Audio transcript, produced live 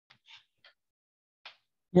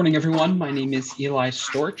Morning, everyone. My name is Eli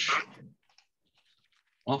Storch.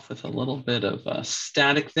 Off with a little bit of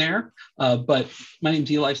static there, but my name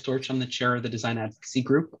is Eli Storch. I'm the chair of the Design Advocacy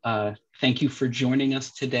Group. Thank you for joining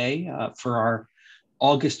us today for our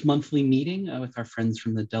August monthly meeting with our friends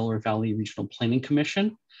from the Delaware Valley Regional Planning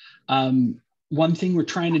Commission. One thing we're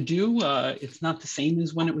trying to do, it's not the same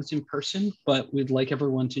as when it was in person, but we'd like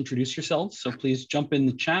everyone to introduce yourselves. So please jump in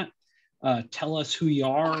the chat, tell us who you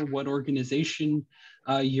are, what organization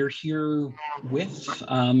you're here with,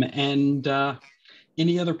 and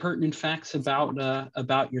any other pertinent facts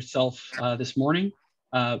about yourself this morning.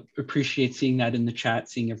 Appreciate seeing that in the chat,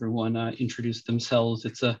 seeing everyone introduce themselves.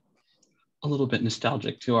 It's a little bit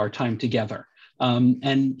nostalgic to our time together.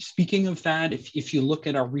 And speaking of that, if you look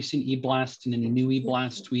at our recent e-blast and any new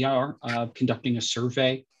e-blast, we are conducting a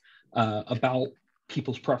survey about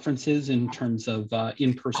people's preferences in terms of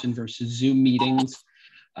in-person versus Zoom meetings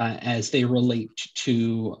as they relate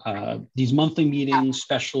to these monthly meetings,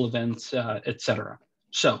 special events, et cetera.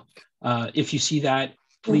 So if you see that,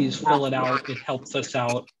 please fill it out. It helps us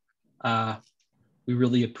out. We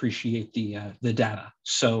really appreciate the data.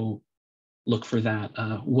 So look for that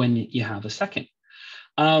when you have a second.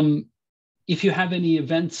 If you have any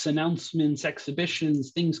events, announcements,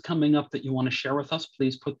 exhibitions, things coming up that you want to share with us,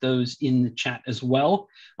 please put those in the chat as well.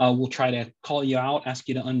 We'll try to call you out, ask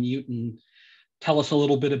you to unmute and tell us a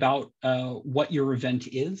little bit about what your event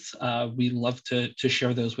is. We love to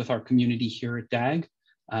share those with our community here at DAG.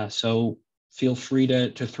 So feel free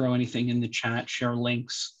to throw anything in the chat, share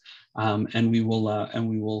links, and we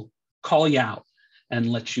will call you out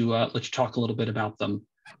and let you talk a little bit about them.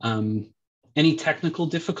 Any technical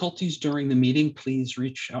difficulties during the meeting, please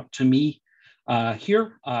reach out to me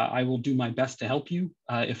here. I will do my best to help you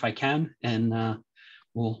if I can, and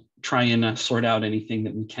we'll try and sort out anything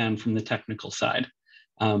that we can from the technical side.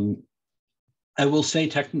 I will say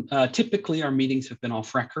typically our meetings have been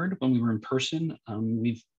off record when we were in person.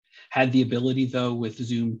 We've had the ability though with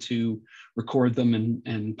Zoom to record them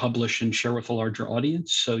and publish and share with a larger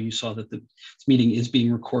audience. So you saw that this meeting is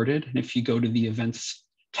being recorded. And if you go to the events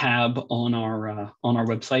tab on our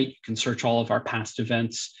website, you can search all of our past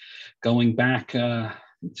events going back to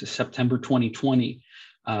September 2020.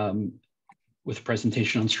 With a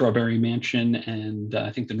presentation on Strawberry Mansion, and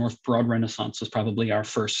I think the North Broad Renaissance was probably our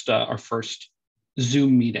first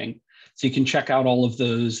Zoom meeting. So you can check out all of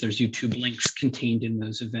those. There's YouTube links contained in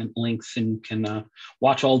those event links, and you can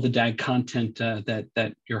watch all the DAG content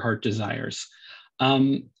that your heart desires.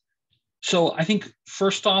 So I think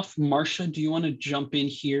first off, Marcia, do you want to jump in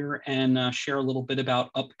here and share a little bit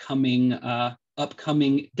about upcoming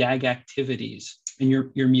DAG activities? And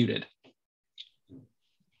you're muted.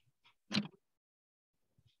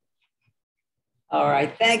 All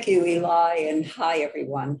right, thank you, Eli, and hi,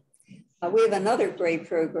 everyone. We have another great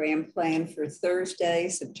program planned for Thursday,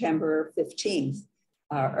 September 15th.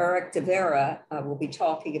 Eric De Vera will be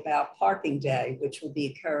talking about Parking Day, which will be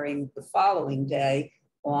occurring the following day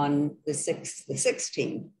on the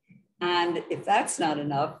 16th. And if that's not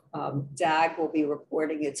enough, DAG will be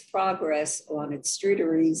reporting its progress on its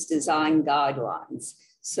Streeteries design guidelines.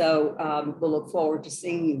 So we'll look forward to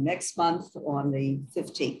seeing you next month on the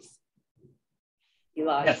 15th.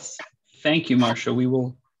 Eli. Yes, thank you, Marcia.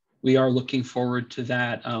 We are looking forward to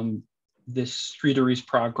that. This Streeteries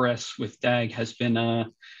progress with DAG has been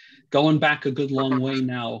going back a good long way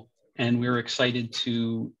now, and we're excited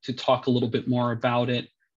to talk a little bit more about it,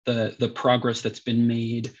 the progress that's been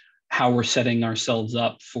made, how we're setting ourselves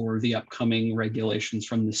up for the upcoming regulations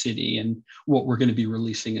from the city, and what we're going to be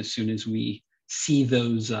releasing as soon as we see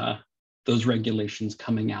those regulations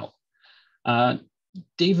coming out.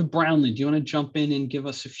 David Brownlee, do you want to jump in and give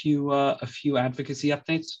us a few advocacy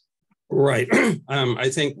updates? Right. I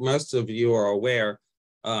think most of you are aware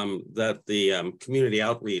that the community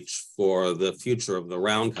outreach for the future of the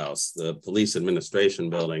Roundhouse, the police administration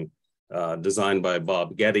building, designed by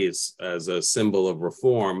Bob Geddes as a symbol of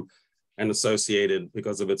reform and associated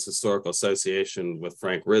because of its historical association with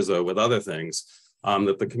Frank Rizzo with other things,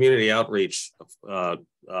 that the community outreach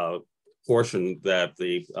portion that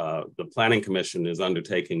the Planning Commission is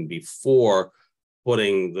undertaking before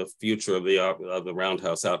putting the future of the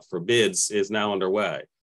Roundhouse out for bids is now underway.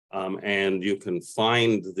 And you can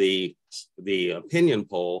find the opinion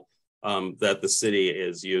poll that the city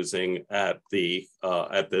is using at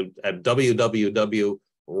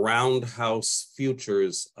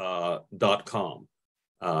www.roundhousefutures.com.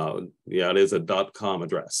 Yeah, it is a .com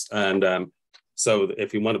address. And so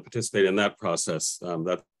if you want to participate in that process,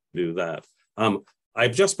 do that.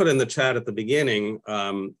 I've just put in the chat at the beginning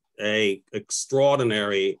a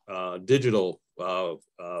extraordinary digital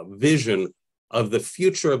vision of the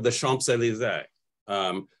future of the Champs-Élysées,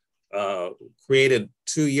 created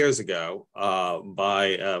 2 years ago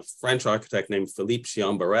by a French architect named Philippe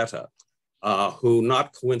Chiambaretta, who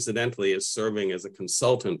not coincidentally is serving as a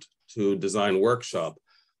consultant to Design Workshop,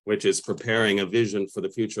 which is preparing a vision for the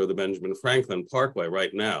future of the Benjamin Franklin Parkway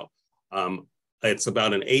right now. It's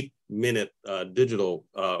about an 8-minute digital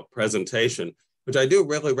presentation, which I do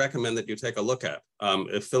really recommend that you take a look at.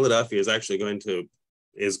 If Philadelphia is actually going to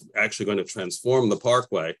transform the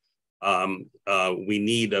Parkway, we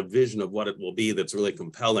need a vision of what it will be that's really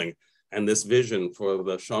compelling. And this vision for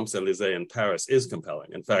the Champs-Élysées in Paris is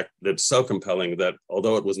compelling. In fact, it's so compelling that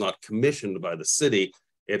although it was not commissioned by the city,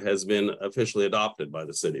 it has been officially adopted by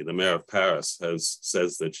the city. The mayor of Paris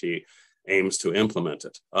says that she aims to implement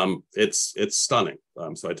it. It's stunning.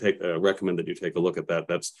 So I recommend that you take a look at that.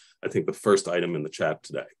 That's, I think, the first item in the chat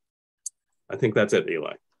today. I think that's it,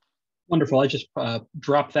 Eli. Wonderful. I just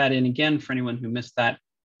dropped that in again for anyone who missed that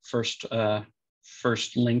first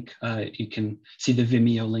link. You can see the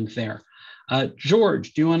Vimeo link there.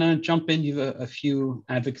 George, do you want to jump in? You have a few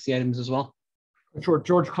advocacy items as well. Sure.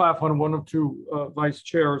 George Claflin, one of two vice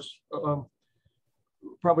chairs.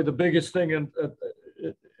 Probably the biggest thing in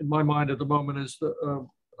my mind at the moment is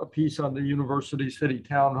a piece on the University City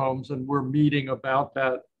townhomes, and we're meeting about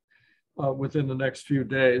that within the next few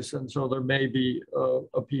days. And so there may be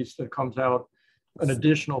a piece that comes out, an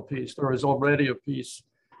additional piece. There is already a piece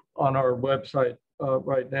on our website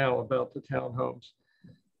right now about the townhomes.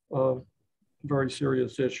 Very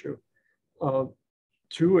serious issue.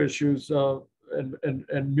 Two issues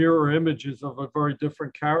and mirror images of a very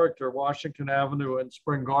different character, Washington Avenue and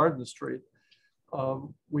Spring Garden Street.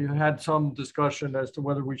 We had some discussion as to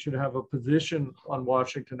whether we should have a position on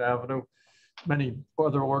Washington Avenue. Many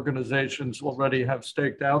other organizations already have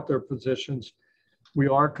staked out their positions. We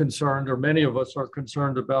are concerned, or many of us are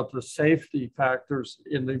concerned, about the safety factors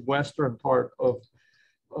in the western part of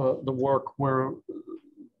the work, where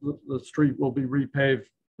the street will be repaved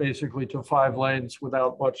basically to 5 lanes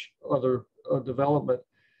without much other development.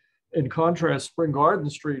 In contrast, Spring Garden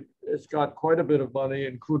Street has got quite a bit of money,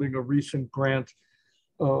 including a recent grant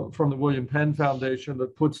from the William Penn Foundation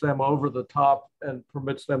that puts them over the top and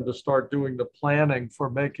permits them to start doing the planning for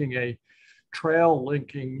making a trail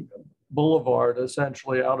linking boulevard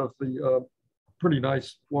essentially out of the pretty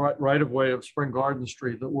nice right-of-way of Spring Garden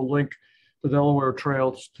Street that will link the Delaware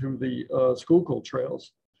trails to the Schuylkill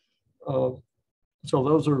trails. So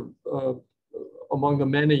those are among the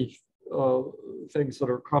many things that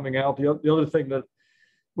are coming out. The other thing that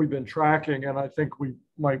we've been tracking, and I think we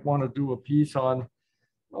might want to do a piece on,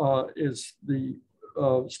 is the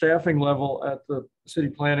staffing level at the City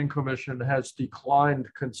Planning Commission has declined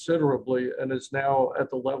considerably and is now at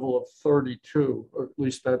the level of 32, or at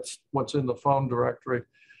least that's what's in the phone directory,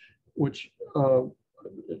 which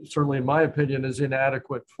certainly in my opinion is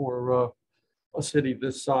inadequate for a city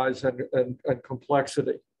this size and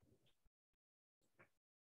complexity.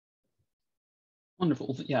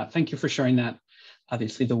 Wonderful. Yeah, thank you for sharing that.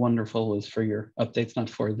 Obviously, the wonderful is for your updates,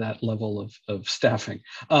 not for that level of staffing.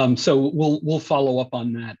 So we'll follow up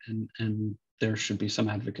on that, and there should be some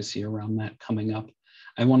advocacy around that coming up.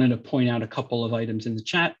 I wanted to point out a couple of items in the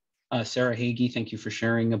chat. Sarah Hagee, thank you for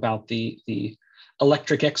sharing about the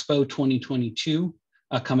Electric Expo 2022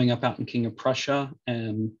 coming up out in King of Prussia.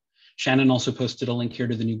 And Shannon also posted a link here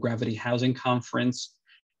to the New Gravity Housing Conference.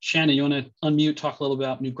 Shannon, you want to unmute, talk a little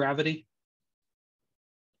about New Gravity?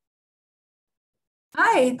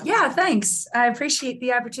 Hi, yeah, thanks. I appreciate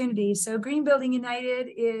the opportunity. So Green Building United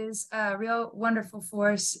is a real wonderful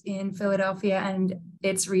force in Philadelphia and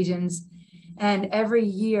its regions. And every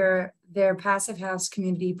year, their Passive House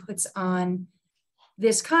community puts on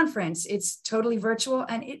this conference. It's totally virtual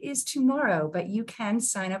and it is tomorrow, but you can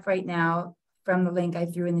sign up right now from the link I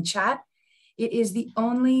threw in the chat. It is the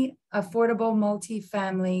only affordable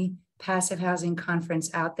multifamily passive housing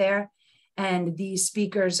conference out there. And these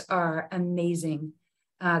speakers are amazing.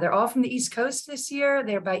 They're all from the East Coast this year.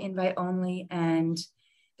 They're by invite only, and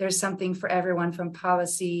there's something for everyone from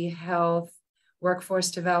policy, health,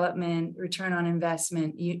 workforce development, return on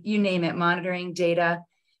investment, you name it, monitoring, data.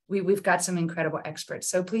 We've got some incredible experts.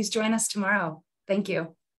 So please join us tomorrow. Thank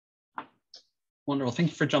you. Wonderful. Thank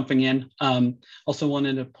you for jumping in. Also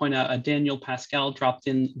wanted to point out Daniel Pascal dropped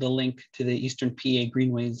in the link to the Eastern PA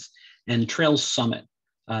Greenways and Trails Summit.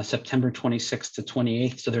 September 26th to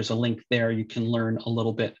 28th. So there's a link there. You can learn a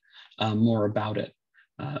little bit more about it.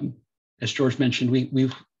 As George mentioned,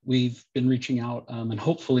 we've been reaching out and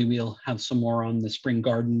hopefully we'll have some more on the Spring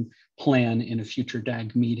Garden plan in a future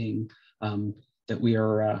DAG meeting that we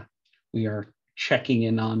are checking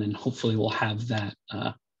in on, and hopefully we'll have that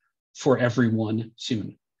for everyone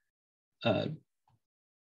soon.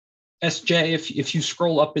 SJ, if you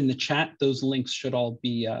scroll up in the chat, those links should all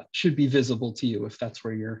be should be visible to you if that's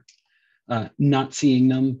where you're not seeing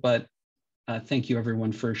them. But thank you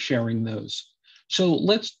everyone for sharing those. So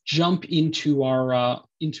let's jump into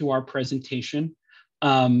our presentation.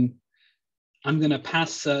 I'm going to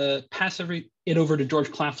pass it over to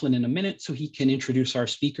George Claflin in a minute so he can introduce our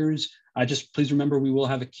speakers. Just please remember we will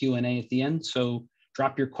have a Q&A at the end, so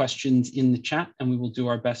drop your questions in the chat and we will do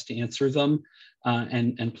our best to answer them.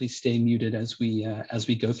 And please stay muted as we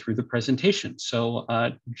go through the presentation. So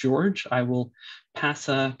George, I will pass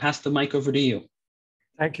the mic over to you.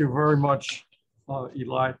 Thank you very much,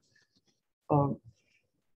 Eli.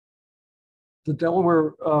 The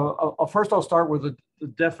Delaware, first I'll start with the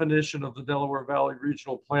definition of the Delaware Valley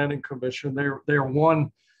Regional Planning Commission. They are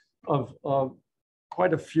one of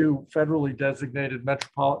quite a few federally designated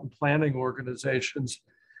metropolitan planning organizations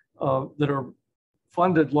that are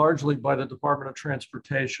funded largely by the Department of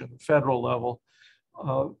Transportation, the federal level.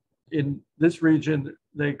 In this region,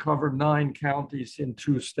 they cover 9 counties in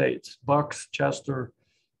 2 states, Bucks, Chester,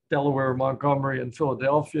 Delaware, Montgomery, and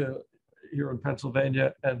Philadelphia here in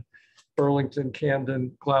Pennsylvania, and Burlington,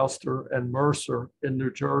 Camden, Gloucester, and Mercer in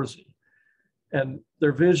New Jersey. And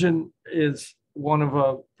their vision is one of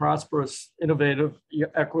a prosperous, innovative,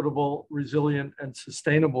 equitable, resilient, and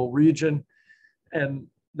sustainable region. And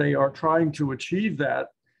they are trying to achieve that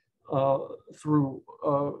through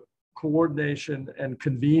coordination and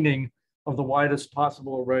convening of the widest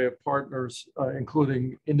possible array of partners,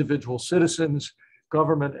 including individual citizens,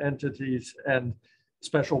 government entities, and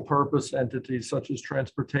special purpose entities such as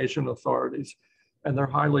transportation authorities. And they're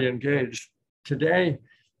highly engaged. Today,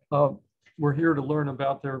 we're here to learn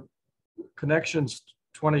about their Connections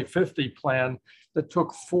 2050 plan that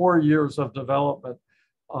took 4 years of development.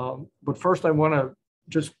 But first, I want to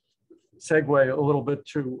just segue a little bit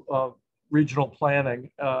to regional planning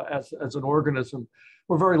as an organism.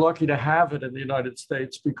 We're very lucky to have it in the United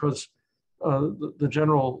States because the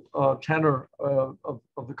general tenor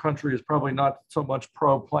of the country is probably not so much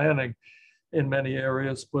pro-planning in many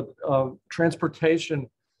areas, but transportation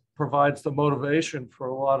provides the motivation for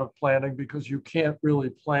a lot of planning because you can't really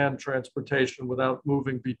plan transportation without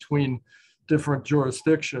moving between different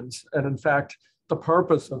jurisdictions. And in fact, the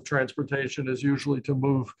purpose of transportation is usually to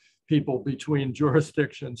move people between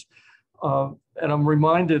jurisdictions. And I'm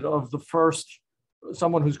reminded of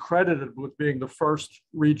someone who's credited with being the first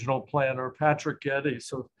regional planner, Patrick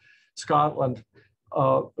Geddes of Scotland,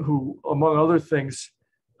 who, among other things,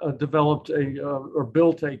 developed or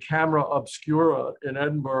built a camera obscura in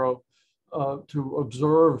Edinburgh to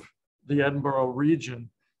observe the Edinburgh region.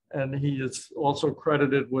 And he is also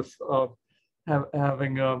credited with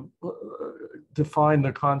having defined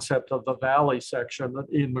the concept of the valley section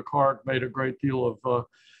that Ian McCart made a great deal of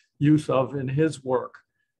use of in his work.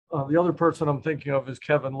 The other person I'm thinking of is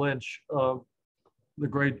Kevin Lynch, the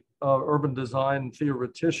great urban design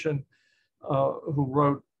theoretician who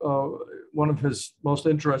wrote one of his most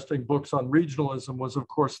interesting books on regionalism was, of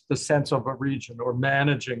course, The Sense of a Region, or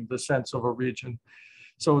Managing the Sense of a Region.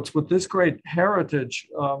 So it's with this great heritage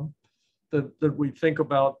that we think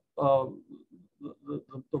about the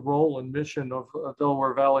role and mission of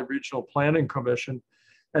Delaware Valley Regional Planning Commission.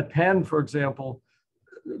 At Penn, for example,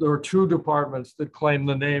 there are 2 departments that claim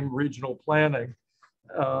the name regional planning.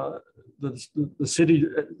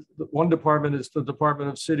 One department is the Department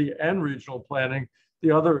of City and Regional Planning.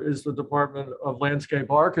 The other is the Department of Landscape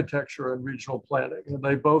Architecture and Regional Planning. And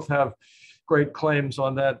they both have great claims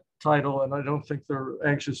on that title, and I don't think they're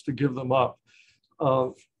anxious to give them up.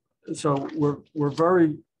 So we're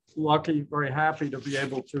very lucky, very happy to be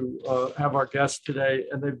able to have our guests today.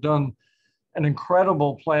 And they've done an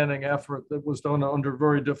incredible planning effort that was done under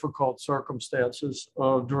very difficult circumstances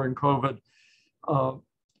during COVID.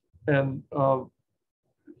 And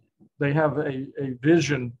they have a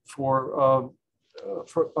vision of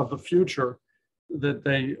the future that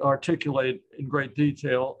they articulate in great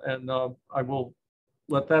detail. And I will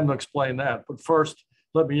let them explain that. But first,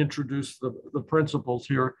 let me introduce the principals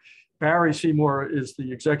here. Barry Seymour is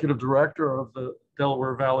the executive director of the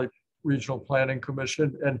Delaware Valley Regional Planning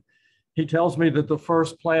Commission. And he tells me that the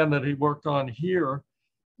first plan that he worked on here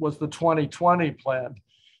was the 2020 plan.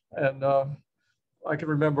 And I can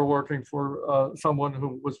remember working for someone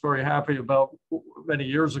who was very happy about, many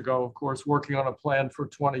years ago, of course, working on a plan for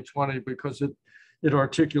 2020 because it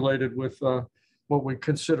articulated with what we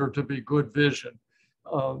consider to be good vision.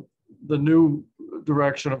 The new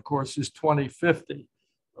direction, of course, is 2050.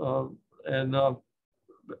 And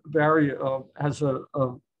Barry has a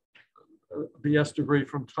BS degree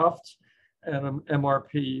from Tufts and an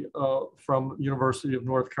MRP from University of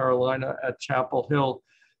North Carolina at Chapel Hill.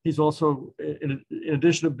 He's also, in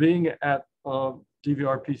addition to being at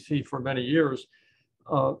DVRPC for many years,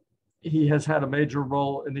 he has had a major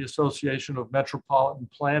role in the Association of Metropolitan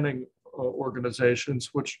Planning Organizations,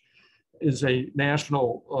 which is a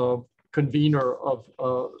national convener of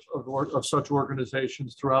such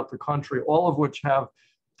organizations throughout the country, all of which have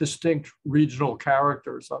distinct regional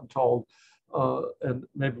characters, I'm told, and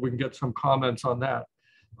maybe we can get some comments on that.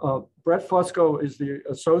 Brett Fusco is the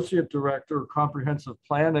Associate Director of Comprehensive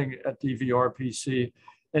Planning at DVRPC,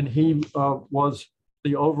 and he was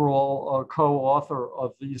the overall co-author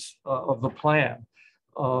of the plan.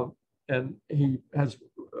 And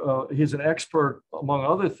he's an expert, among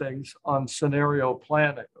other things, on scenario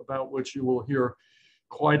planning, about which you will hear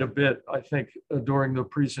quite a bit, I think, during the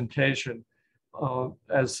presentation,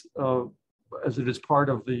 as it is part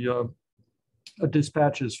of the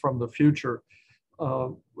dispatches from the future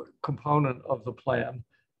component of the plan.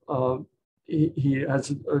 He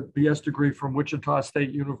has a BS degree from Wichita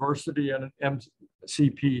State University and an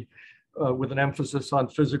MCP with an emphasis on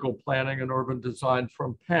physical planning and urban design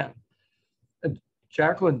from Penn. And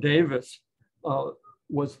Jacqueline Davis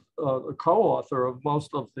was a co-author of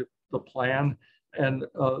most of the plan and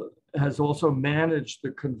has also managed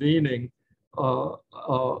the convening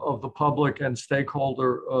of the public and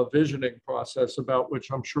stakeholder visioning process, about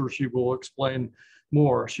which I'm sure she will explain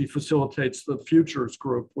more. She facilitates the Futures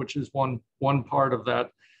Group, which is one part of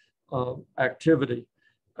that activity.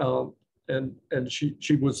 And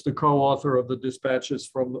she was the co-author of the dispatches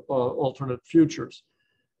from Alternate Futures.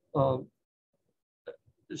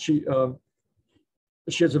 She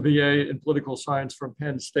has a BA in political science from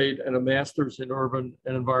Penn State and a master's in urban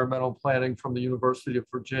and environmental planning from the University of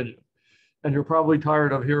Virginia. And you're probably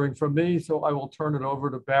tired of hearing from me, so I will turn it over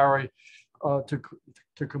to Barry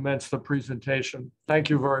to commence the presentation. Thank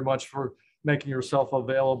you very much for making yourself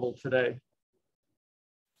available today.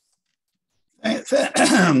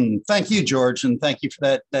 Thank you, George, and thank you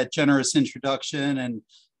for that generous introduction. And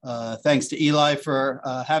thanks to Eli for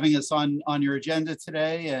having us on your agenda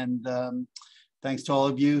today. And thanks to all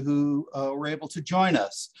of you who were able to join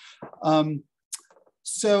us.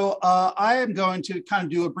 So I am going to kind of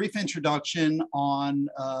do a brief introduction on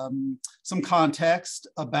some context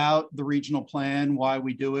about the regional plan, why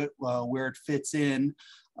we do it, where it fits in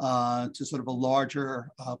to sort of a larger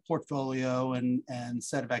portfolio and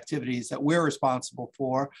set of activities that we're responsible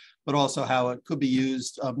for, but also how it could be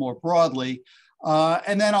used more broadly.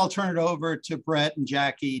 And then I'll turn it over to Brett and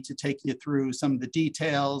Jackie to take you through some of the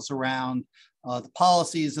details around the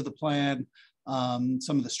policies of the plan,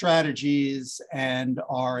 some of the strategies, and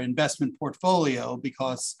our investment portfolio,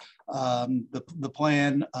 because the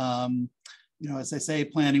plan, you know, as they say,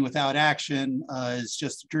 planning without action is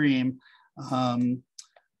just a dream.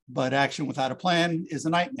 But action without a plan is a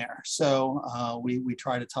nightmare. So we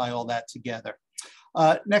try to tie all that together.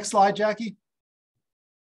 Next slide, Jackie.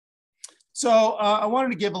 So I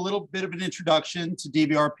wanted to give a little bit of an introduction to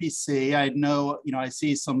DVRPC. I know, you know, I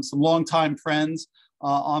see some longtime friends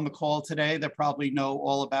on the call today that probably know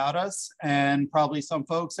all about us, and probably some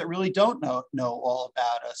folks that really don't know all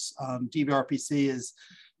about us. DVRPC is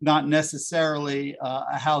not necessarily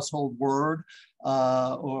a household word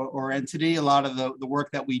or entity. A lot of the work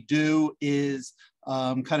that we do is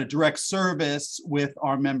kind of direct service with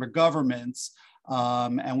our member governments,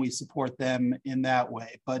 and we support them in that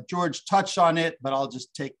way. But George touched on it, but I'll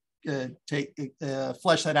just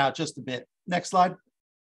flesh that out just a bit. Next slide.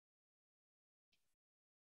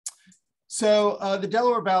 So the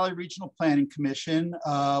Delaware Valley Regional Planning Commission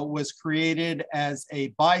was created as a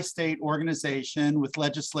bi-state organization with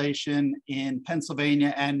legislation in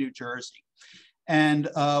Pennsylvania and New Jersey. And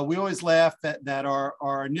we always laugh that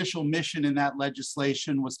our initial mission in that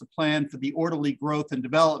legislation was to plan for the orderly growth and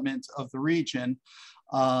development of the region.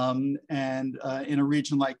 And in a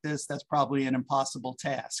region like this, that's probably an impossible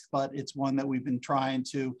task, but it's one that we've been trying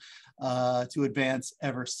to advance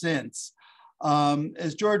ever since.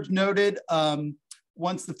 As George noted,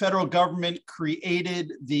 once the federal government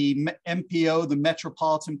created the MPO, the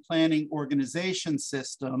Metropolitan Planning Organization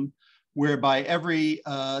system, whereby every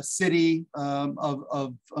city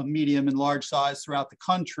of medium and large size throughout the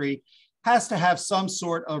country has to have some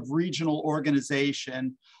sort of regional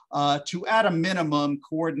organization to, at a minimum,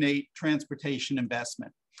 coordinate transportation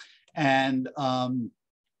investment. And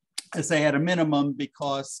I say at a minimum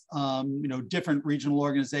because you know, different regional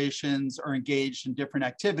organizations are engaged in different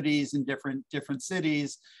activities in different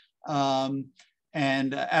cities,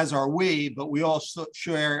 and as are we, but we all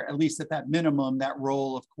share, at least at that minimum, that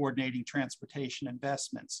role of coordinating transportation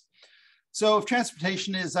investments. So if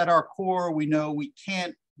transportation is at our core, we know we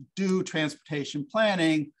can't do transportation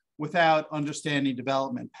planning without understanding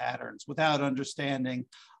development patterns, without understanding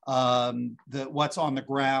what's on the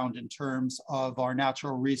ground in terms of our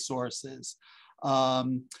natural resources.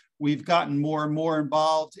 We've gotten more and more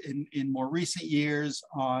involved in more recent years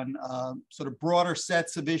on sort of broader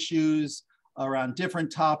sets of issues around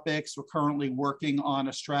different topics. We're currently working on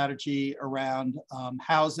a strategy around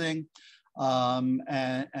housing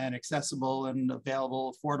and accessible and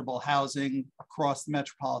available affordable housing across the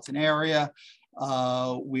metropolitan area.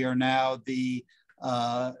 We are now the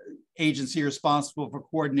agency responsible for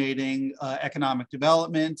coordinating economic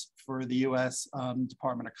development for the U.S.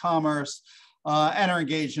 Department of Commerce, and are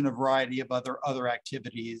engaged in a variety of other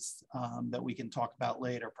activities that we can talk about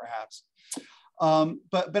later, perhaps.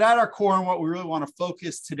 But at our core, and what we really want to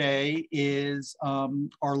focus today is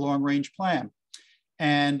our long-range plan.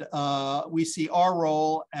 And we see our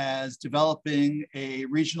role as developing a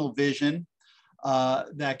regional vision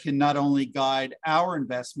that can not only guide our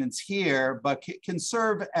investments here, but can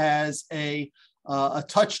serve as a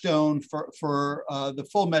touchstone for the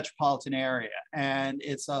full metropolitan area. And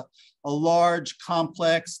it's a large,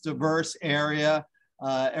 complex, diverse area,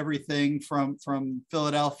 everything from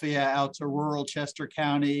Philadelphia out to rural Chester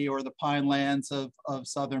County or the Pinelands of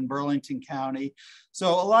southern Burlington County. So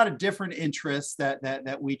a lot of different interests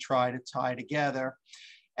that we try to tie together.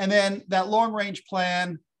 And then that long-range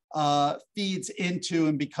plan feeds into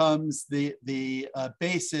and becomes the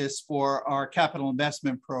basis for our capital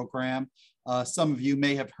investment program. Some of you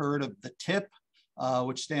may have heard of the TIP,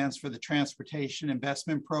 which stands for the Transportation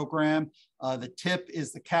Investment Program. The TIP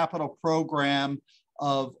is the capital program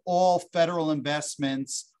of all federal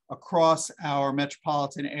investments across our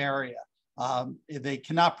metropolitan area. They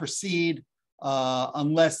cannot proceed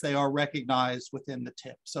unless they are recognized within the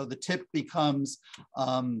TIP. So the TIP becomes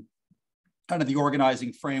kind of the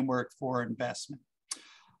organizing framework for investment.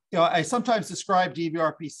 You know, I sometimes describe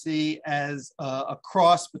DVRPC as a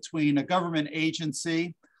cross between a government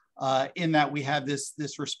agency in that we have this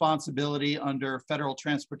responsibility under federal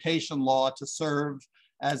transportation law to serve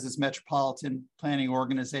as this Metropolitan Planning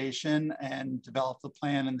Organization and develop the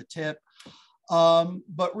plan and the TIP.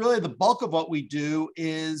 But really the bulk of what we do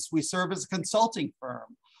is we serve as a consulting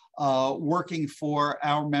firm, working for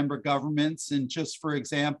our member governments. And just for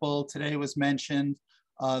example, today was mentioned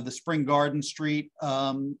the Spring Garden Street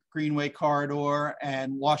Greenway Corridor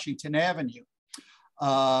and Washington Avenue.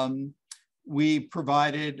 We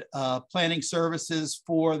provided planning services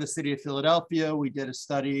for the city of Philadelphia. We did a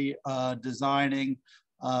study designing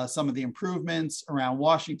some of the improvements around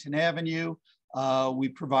Washington Avenue. We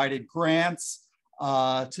provided grants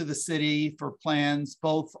to the city for plans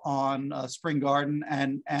both on Spring Garden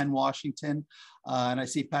and Washington. And I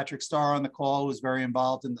see Patrick Starr on the call, who was very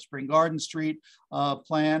involved in the Spring Garden Street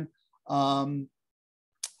plan.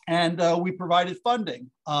 And we provided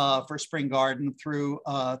funding for Spring Garden through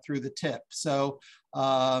the TIP. So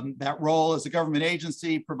that role as a government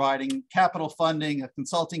agency, providing capital funding, a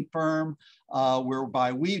consulting firm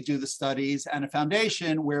whereby we do the studies, and a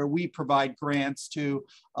foundation where we provide grants to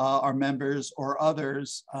our members or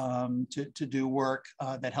others to do work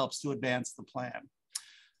that helps to advance the plan.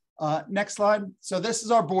 Next slide. So this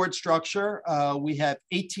is our board structure. We have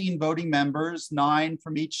 18 voting members, 9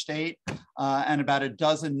 from each state, and about a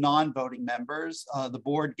dozen non-voting members. The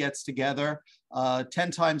board gets together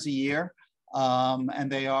 10 times a year,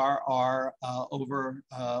 and they are our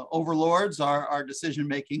overlords, our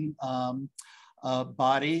decision-making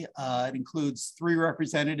body. It includes 3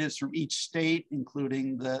 representatives from each state,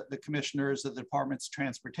 including the commissioners of the Departments of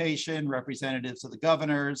Transportation, representatives of the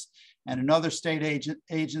governors, and another state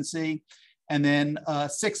agency, and then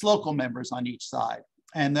 6 local members on each side.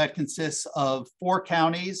 And that consists of 4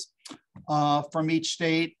 counties from each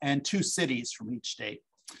state and 2 cities from each state.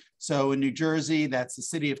 So in New Jersey, that's the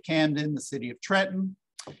city of Camden, the city of Trenton.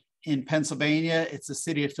 In Pennsylvania, it's the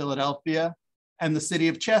city of Philadelphia and the city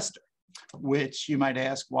of Chester, which you might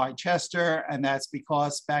ask, why Chester? And that's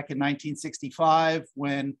because back in 1965,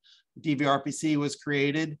 when DVRPC was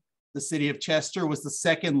created, the city of Chester was the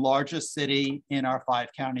 2nd largest city in our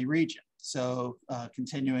 5-county region. So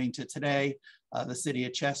continuing to today, the city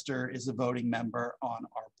of Chester is a voting member on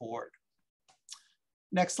our board.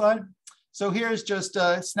 Next slide. So here's just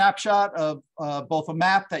a snapshot of both a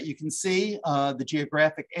map that you can see the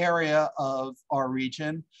geographic area of our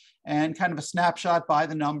region, and kind of a snapshot by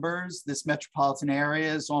the numbers. This metropolitan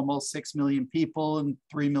area is almost 6 million people and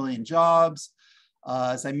 3 million jobs.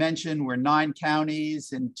 As I mentioned, we're 9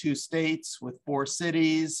 counties in 2 states with 4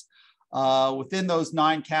 cities. Within those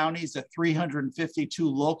 9 counties are 352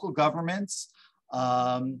 local governments.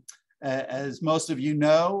 as most of you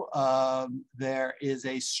know, there is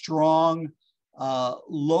a strong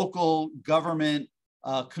local government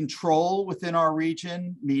control within our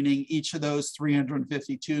region, meaning each of those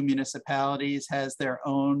 352 municipalities has their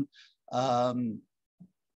own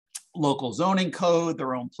local zoning code,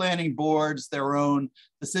 their own planning boards, their own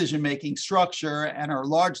decision-making structure, and are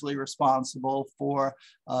largely responsible for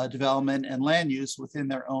development and land use within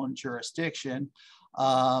their own jurisdiction.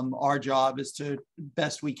 Our job is to,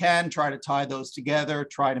 best we can, try to tie those together,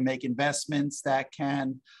 try to make investments that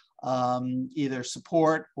can either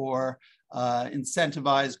support or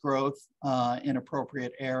incentivize growth in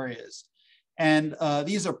appropriate areas. And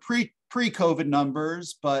these are pre-COVID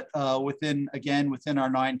numbers, but within our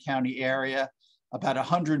 9-county area, about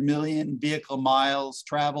 100 million vehicle miles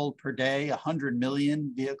traveled per day, 100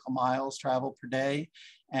 million vehicle miles traveled per day,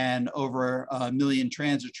 and over 1 million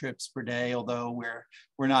transit trips per day, although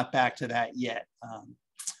we're not back to that yet.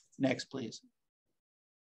 Next, please.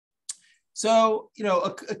 So, you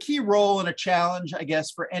know, a key role and a challenge, I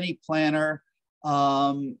guess, for any planner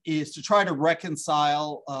is to try to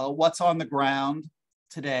reconcile what's on the ground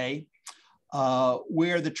today,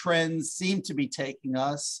 where the trends seem to be taking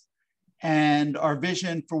us, and our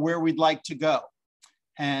vision for where we'd like to go.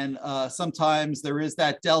 And sometimes there is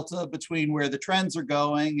that delta between where the trends are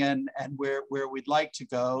going and where we'd like to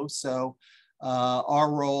go. So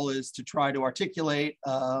our role is to try to articulate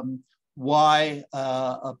why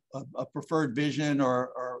a preferred vision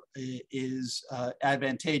or is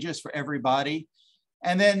advantageous for everybody.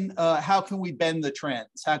 And then how can we bend the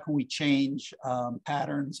trends? How can we change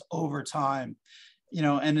patterns over time? You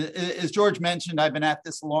know, and as George mentioned, I've been at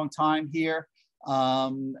this a long time here.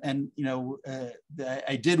 And, you know,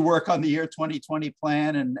 I did work on the year 2020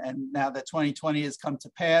 plan, and now that 2020 has come to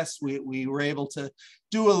pass, we were able to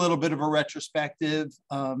do a little bit of a retrospective,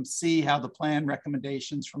 see how the plan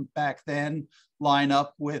recommendations from back then line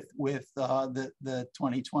up with the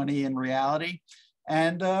 2020 in reality.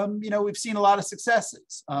 And, you know, we've seen a lot of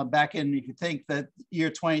successes. Back in, if you think that year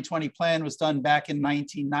 2020 plan was done back in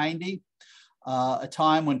 1990, a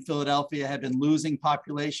time when Philadelphia had been losing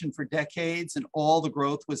population for decades and all the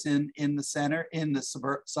growth was in the center, in the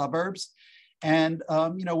suburbs. And,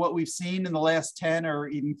 you know, what we've seen in the last 10 or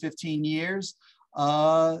even 15 years,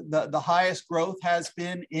 the highest growth has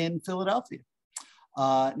been in Philadelphia.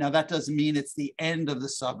 Now, that doesn't mean it's the end of the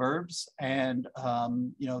suburbs. And,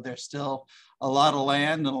 you know, there's still a lot of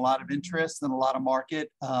land and a lot of interest and a lot of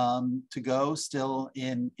market to go still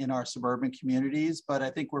in our suburban communities. But I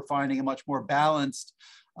think we're finding a much more balanced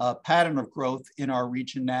pattern of growth in our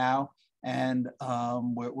region now. And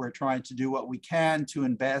we're trying to do what we can to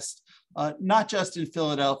invest, not just in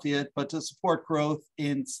Philadelphia, but to support growth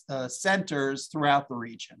in centers throughout the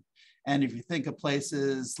region. And if you think of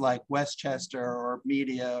places like Westchester or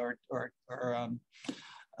Media or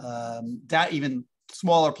even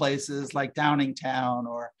smaller places like Downingtown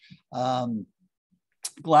or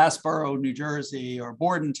Glassboro, New Jersey, or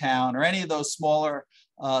Bordentown, or any of those smaller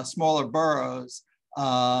boroughs,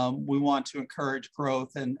 we want to encourage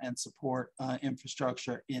growth and support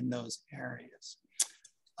infrastructure in those areas.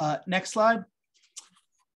 Next slide.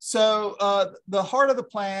 So the heart of the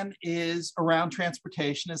plan is around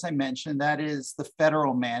transportation, as I mentioned. That is the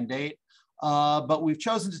federal mandate. But we've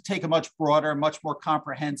chosen to take a much broader, much more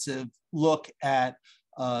comprehensive look at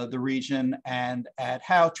the region and at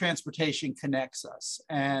how transportation connects us.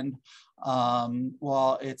 And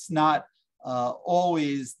while it's not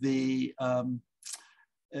always the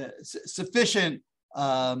sufficient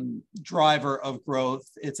driver of growth,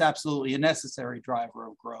 it's absolutely a necessary driver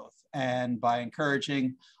of growth. And by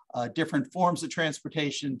encouraging different forms of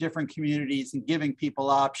transportation, different communities, and giving people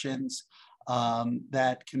options,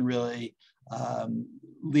 that can really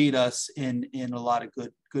lead us in a lot of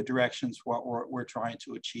good directions what we're trying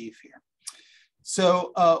to achieve here.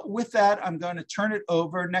 So with that, I'm going to turn it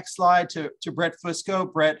over, next slide, to Brett Fusco.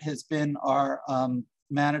 Brett has been our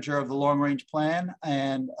manager of the long range plan,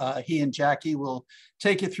 and he and Jackie will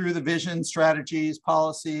take you through the vision, strategies,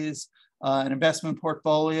 policies, an investment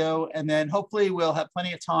portfolio, and then hopefully we'll have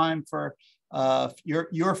plenty of time for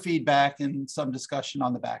your feedback and some discussion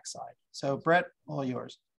on the backside. So Brett, all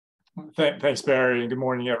yours. Thanks, Barry, and good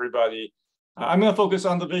morning, everybody. I'm going to focus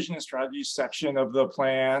on the vision and strategy section of the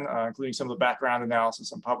plan, including some of the background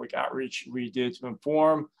analysis and public outreach we did to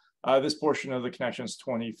inform this portion of the Connections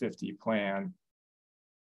 2050 plan.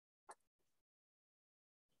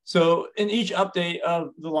 So in each update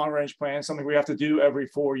of the long-range plan, something we have to do every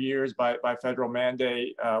 4 years by federal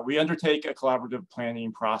mandate, we undertake a collaborative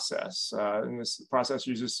planning process. And this process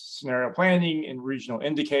uses scenario planning and regional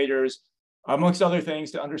indicators amongst other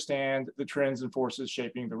things, to understand the trends and forces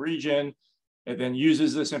shaping the region. It then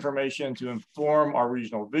uses this information to inform our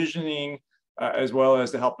regional visioning, as well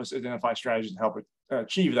as to help us identify strategies to help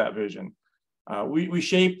achieve that vision. We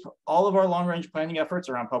shape all of our long-range planning efforts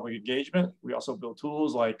around public engagement. We also build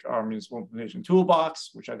tools like our Municipal Implementation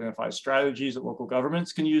Toolbox, which identifies strategies that local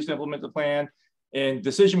governments can use to implement the plan, and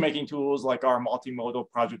decision-making tools like our multimodal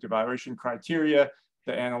project evaluation criteria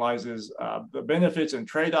that analyzes the benefits and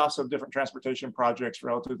trade-offs of different transportation projects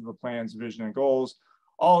relative to the plan's vision and goals,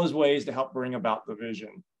 all as ways to help bring about the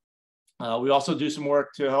vision. We also do some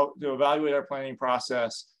work to help to evaluate our planning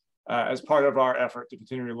process as part of our effort to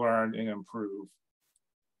continue to learn and improve.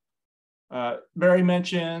 Barry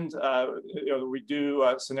mentioned we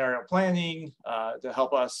do scenario planning to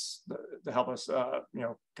help us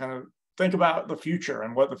kind of think about the future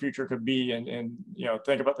and what the future could be, and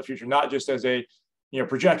think about the future not just as a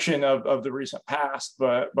projection of the recent past,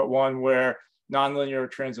 but one where nonlinear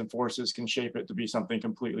trends and forces can shape it to be something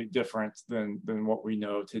completely different than what we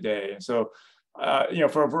know today. And so,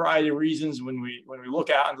 for a variety of reasons, when we look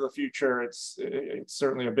out into the future, it's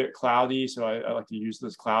certainly a bit cloudy. So I like to use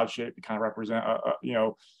this cloud shape to kind of represent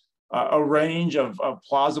a range of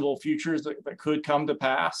plausible futures that could come to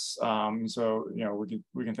pass. So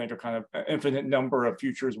we can think of kind of an infinite number of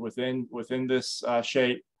futures within this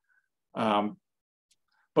shape.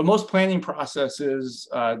 But most planning processes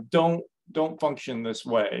don't function this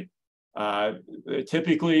way. They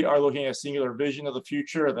typically are looking at a singular vision of the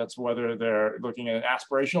future. That's whether they're looking at an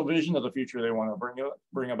aspirational vision of the future they want to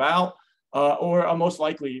bring about, or a most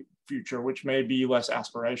likely future, which may be less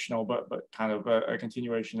aspirational, but kind of a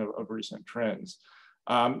continuation of recent trends.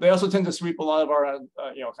 They also tend to sweep a lot of our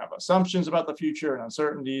kind of assumptions about the future and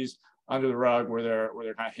uncertainties under the rug, where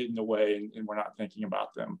they're kind of hidden away and we're not thinking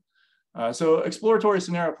about them. So exploratory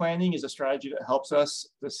scenario planning is a strategy that helps us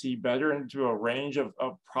to see better into a range of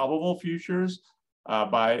probable futures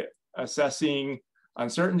by assessing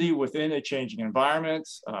uncertainty within a changing environment,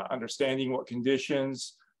 understanding what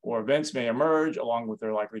conditions or events may emerge along with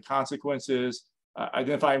their likely consequences,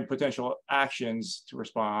 identifying potential actions to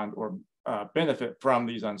respond or benefit from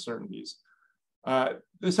these uncertainties.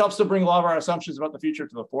 This helps to bring a lot of our assumptions about the future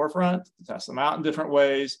to the forefront, to test them out in different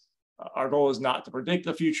ways. Our goal is not to predict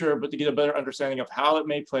the future, but to get a better understanding of how it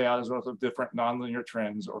may play out as well as different nonlinear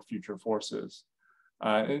trends or future forces.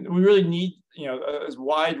 And we really need, as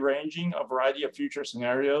wide-ranging a variety of future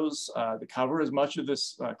scenarios to cover as much of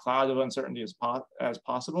this cloud of uncertainty as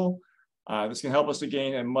possible. This can help us to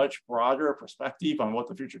gain a much broader perspective on what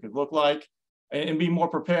the future could look like and be more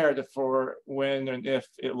prepared for when and if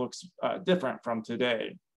it looks different from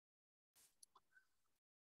today.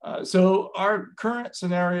 So our current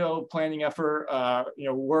scenario planning effort,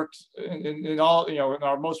 worked in all, in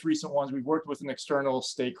our most recent ones, we've worked with an external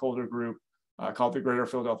stakeholder group called the Greater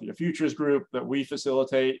Philadelphia Futures Group that we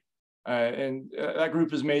facilitate. And that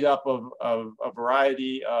group is made up of a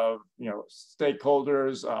variety of,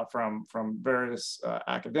 stakeholders from various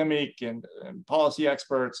academic and policy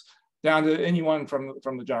experts down to anyone from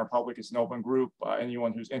the general public. It's an open group.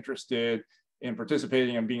 Anyone who's interested in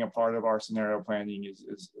participating and being a part of our scenario planning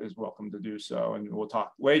is welcome to do so. And we'll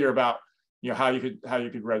talk later about how you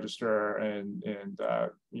could register and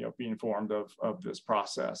be informed of this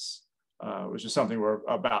process, which is something we're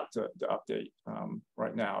about to update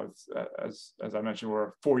right now. As I mentioned, we're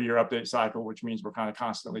a 4-year update cycle, which means we're kind of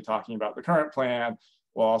constantly talking about the current plan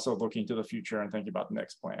while also looking to the future and thinking about the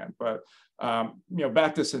next plan. But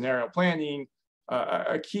back to scenario planning.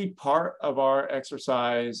 A key part of our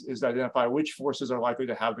exercise is to identify which forces are likely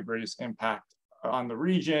to have the greatest impact on the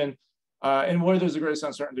region and where there's the greatest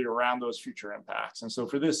uncertainty around those future impacts. And so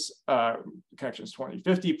for this Connections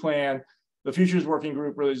 2050 plan, the Futures Working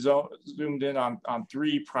Group really zoomed in on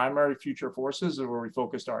 3 primary future forces where we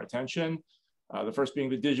focused our attention. The first being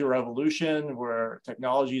the digital revolution, where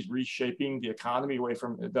technology is reshaping the economy away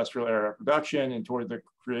from industrial era production and toward the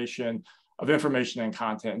creation of information and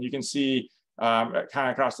content. And you can see kind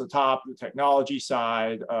of across the top, the technology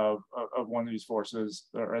side of one of these forces,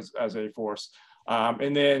 or as a force.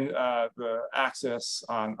 And then the axis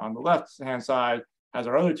on the left-hand side has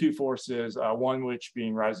our other 2 forces, one which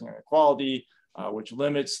being rising inequality, which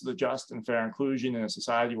limits the just and fair inclusion in a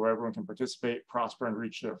society where everyone can participate, prosper, and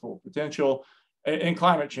reach their full potential, and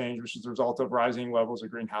climate change, which is the result of rising levels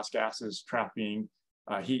of greenhouse gases trapping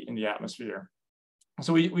heat in the atmosphere.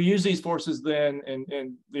 So we use these forces then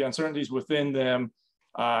and the uncertainties within them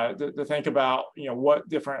to think about what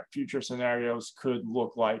different future scenarios could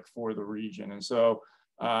look like for the region. And so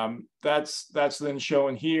that's then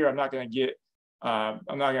shown here. I'm not going to get I'm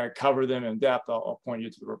not going to cover them in depth. I'll point you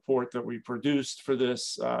to the report that we produced for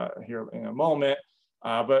this here in a moment.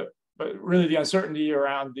 But really the uncertainty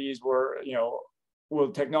around these were,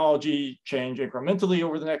 will technology change incrementally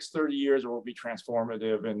over the next 30 years, or will it be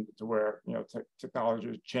transformative, and to where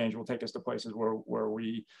technology change will take us to places where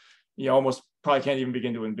we almost probably can't even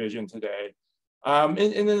begin to envision today. And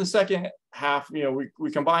then the second half,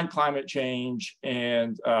 we combine climate change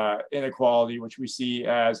and inequality, which we see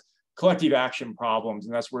as collective action problems,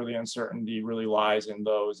 and that's where the uncertainty really lies in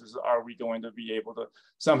those. Is, are we going to be able to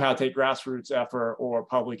somehow take grassroots effort or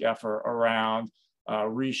public effort around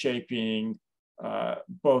reshaping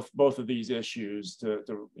both of these issues to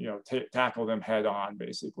tackle them head on,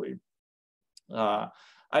 basically.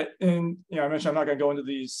 I mentioned I'm not going to go into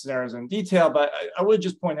these scenarios in detail, but I would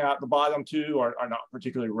just point out the bottom two are not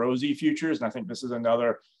particularly rosy futures, and I think this is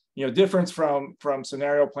another difference from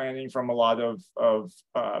scenario planning from a lot of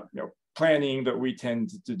planning that we tend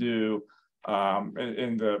to do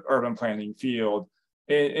in the urban planning field,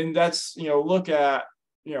 and that's look at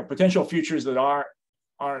potential futures that aren't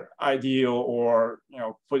ideal, or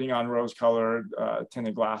putting on rose-colored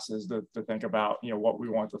tinted glasses to think about what we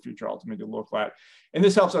want the future ultimately to look like. And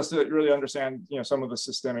this helps us to really understand some of the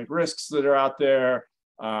systemic risks that are out there,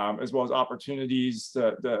 as well as opportunities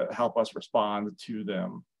to help us respond to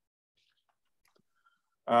them.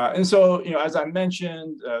 And so, as I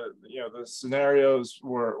mentioned, the scenarios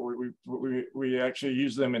we actually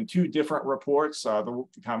use them in two different reports. The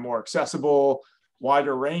kind of more accessible,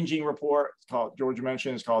 wider ranging report, Georgia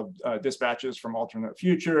mentioned, is called Dispatches from Alternate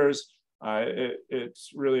Futures.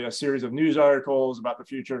 It's really a series of news articles about the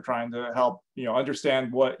future, trying to help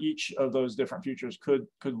understand what each of those different futures could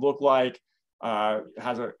look like. Kind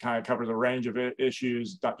of covers a range of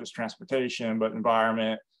issues, not just transportation, but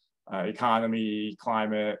environment, economy,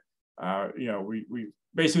 climate. We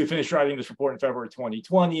basically finished writing this report in February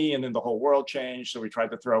 2020, and then the whole world changed. So we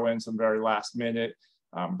tried to throw in some very last minute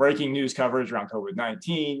breaking news coverage around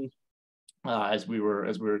COVID-19 as we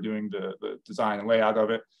were doing the design and layout of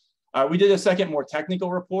it. We did a second, more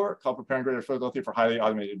technical report called Preparing Greater Philadelphia for Highly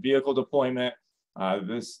Automated Vehicle Deployment.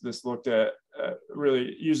 This looked at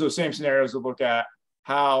really use those same scenarios to look at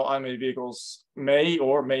how automated vehicles may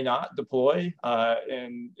or may not deploy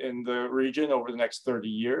in the region over the next 30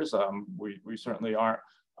 years. We certainly aren't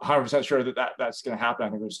 100% sure that's going to happen. I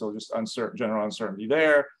think there's still just general uncertainty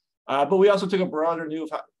there. But we also took a broader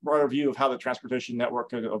view of how the transportation network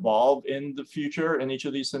could evolve in the future in each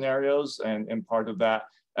of these scenarios, and part of that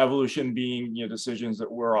evolution being decisions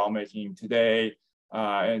that we're all making today,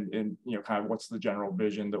 and kind of what's the general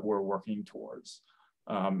vision that we're working towards,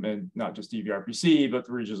 and not just DVRPC, but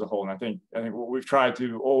the region as a whole. And I think what we've tried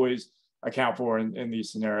to always account for in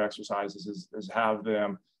these scenario exercises is have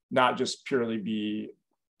them not just purely be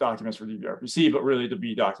documents for DVRPC, but really to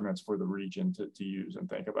be documents for the region to use and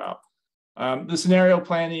think about. The scenario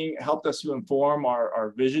planning helped us to inform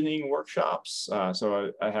our visioning workshops.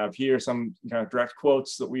 So I have here some kind of direct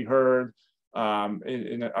quotes that we heard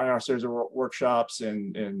in our series of workshops,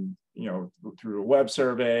 and through a web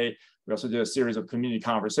survey. We also did a series of community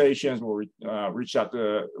conversations where we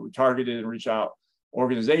targeted and reached out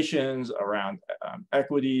organizations around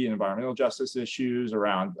equity and environmental justice issues,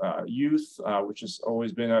 around youth, which has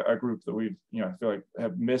always been a group that we've, I feel like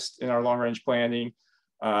have missed in our long range planning,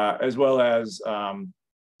 as well as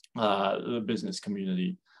the business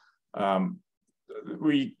community.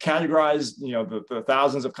 We categorized, the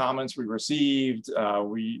thousands of comments we received.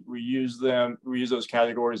 We use those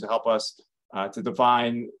categories to help us to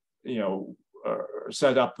define,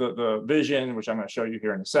 set up the vision, which I'm going to show you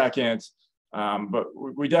here in a second. But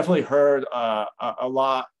we definitely heard a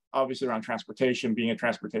lot, obviously, around transportation, being a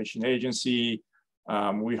transportation agency.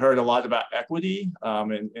 We heard a lot about equity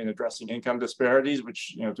in addressing income disparities,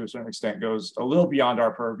 which to a certain extent goes a little beyond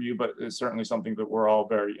our purview, but it's certainly something that we're all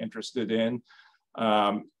very interested in.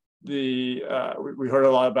 We heard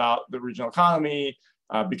a lot about the regional economy,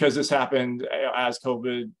 because this happened as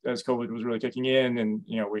COVID was really kicking in, and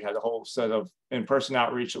we had a whole set of in-person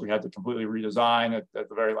outreach that we had to completely redesign at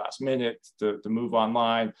the very last minute to move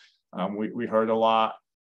online. We heard a lot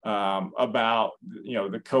about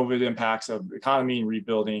the COVID impacts of the economy and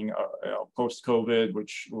rebuilding post-COVID,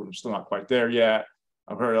 which we're still not quite there yet.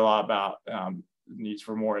 I've heard a lot about needs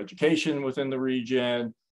for more education within the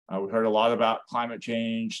region. We heard a lot about climate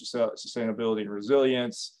change, sustainability, and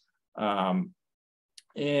resilience.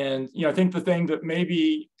 And I think the thing that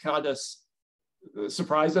maybe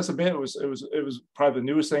surprised us a bit, it was probably the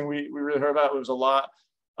newest thing we really heard about. It was a lot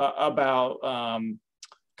about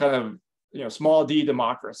kind of small d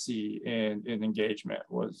democracy in engagement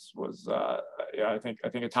was yeah, I think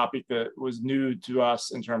a topic that was new to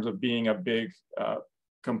us in terms of being a big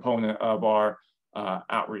component of our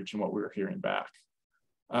outreach and what we were hearing back.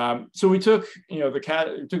 So we took,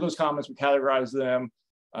 took those comments, we categorized them,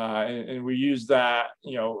 and we used that,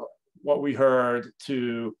 what we heard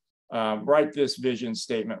to write this vision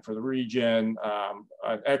statement for the region,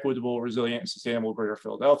 an equitable, resilient, and sustainable Greater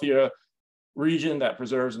Philadelphia region that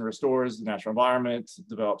preserves and restores the natural environment,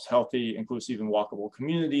 develops healthy, inclusive, and walkable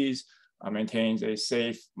communities, maintains a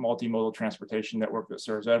safe, multimodal transportation network that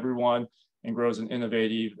serves everyone, and grows an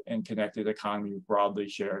innovative and connected economy with broadly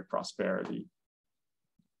shared prosperity.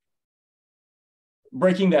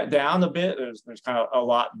 Breaking that down a bit, there's kind of a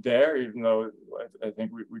lot there, even though I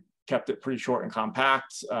think we kept it pretty short and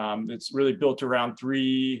compact. It's really built around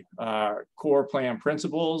three core plan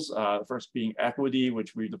principles. The first being equity,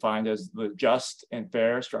 which we defined as the just and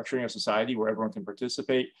fair structuring of society where everyone can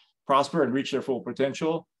participate, prosper, and reach their full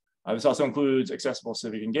potential. This also includes accessible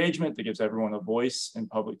civic engagement that gives everyone a voice in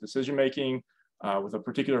public decision-making, with a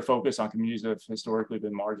particular focus on communities that have historically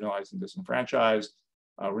been marginalized and disenfranchised.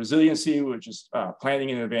 Resiliency, which is planning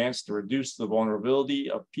in advance to reduce the vulnerability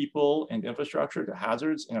of people and infrastructure to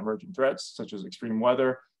hazards and emerging threats, such as extreme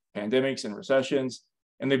weather, pandemics, and recessions,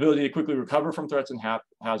 and the ability to quickly recover from threats and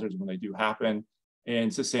hazards when they do happen.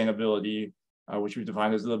 And sustainability, which we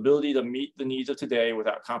define as the ability to meet the needs of today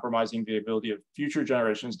without compromising the ability of future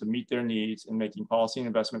generations to meet their needs and making policy and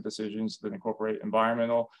investment decisions that incorporate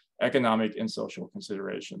environmental, economic, and social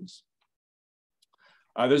considerations.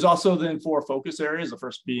 There's also then 4 focus areas, the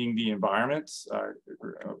first being the environment.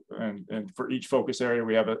 And for each focus area,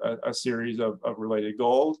 we have a series of related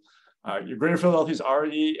goals. Greater Philadelphia is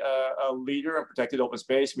already a leader in protected open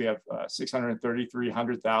space. We have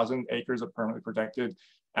 633,000 acres of permanently protected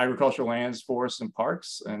agricultural lands, forests, and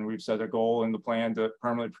parks. And we've set a goal in the plan to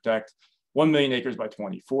permanently protect 1 million acres by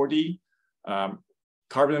 2040.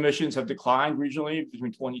 Carbon emissions have declined regionally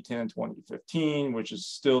between 2010 and 2015, which is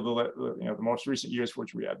still the most recent years for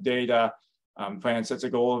which we have data. The plan sets a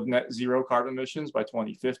goal of net zero carbon emissions by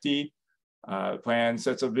 2050. The plan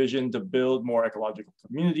sets a vision to build more ecological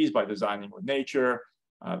communities by designing with nature.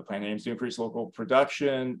 The plan aims to increase local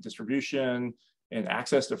production, distribution, and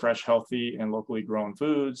access to fresh, healthy, and locally grown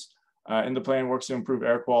foods. And the plan works to improve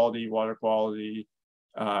air quality, water quality,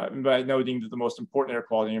 by noting that the most important air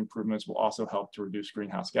quality improvements will also help to reduce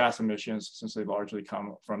greenhouse gas emissions, since they largely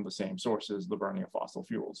come from the same sources, the burning of fossil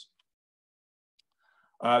fuels.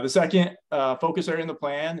 The second focus area in the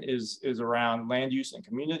plan is around land use and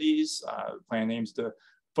communities. The plan aims to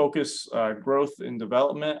focus growth and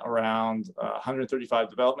development around 135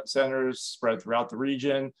 development centers spread throughout the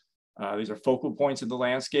region. These are focal points in the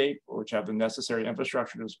landscape, which have the necessary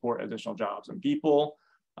infrastructure to support additional jobs and people.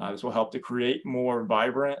 This will help to create more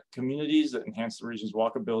vibrant communities that enhance the region's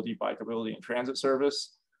walkability, bikeability, and transit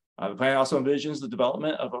service. The plan also envisions the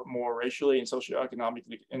development of a more racially and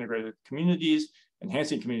socioeconomically integrated communities,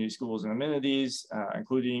 enhancing community schools and amenities,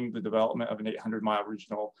 including the development of an 800-mile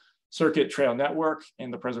regional circuit trail network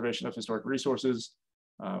and the preservation of historic resources.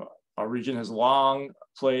 Our region has long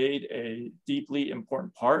played a deeply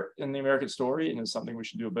important part in the American story, and is something we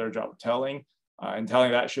should do a better job of telling. And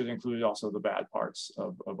telling that should include also the bad parts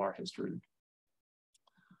of our history.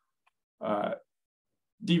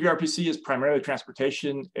 DVRPC is primarily a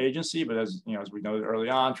transportation agency, but as we noted early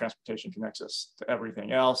on, transportation connects us to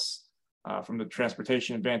everything else. From the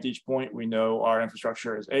transportation vantage point, we know our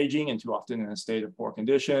infrastructure is aging and too often in a state of poor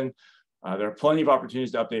condition. There are plenty of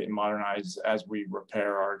opportunities to update and modernize as we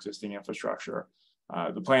repair our existing infrastructure.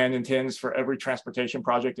 The plan intends for every transportation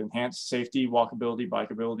project to enhance safety, walkability,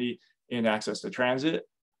 bikeability, and access to transit.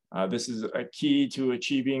 This is a key to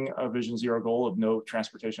achieving a Vision Zero goal of no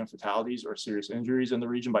transportation fatalities or serious injuries in the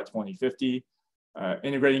region by 2050.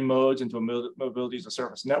 Integrating modes into a mobility as a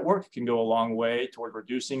service network can go a long way toward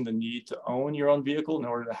reducing the need to own your own vehicle in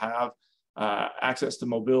order to have access to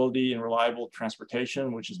mobility and reliable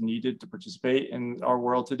transportation, which is needed to participate in our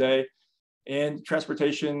world today. And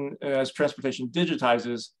transportation, as transportation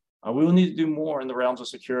digitizes, we will need to do more in the realms of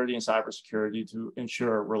security and cybersecurity to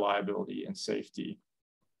ensure reliability and safety.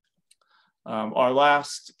 Our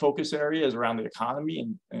last focus area is around the economy,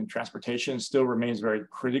 and transportation still remains very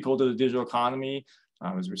critical to the digital economy.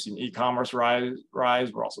 As we've seen e-commerce rise,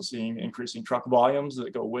 we're also seeing increasing truck volumes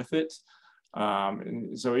that go with it.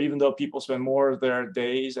 And so even though people spend more of their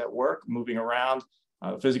days at work moving around,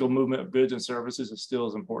 physical movement of goods and services is still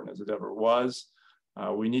as important as it ever was.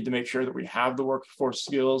 We need to make sure that we have the workforce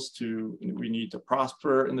skills we need to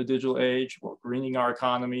prosper in the digital age while greening our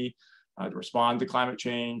economy, to respond to climate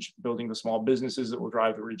change, building the small businesses that will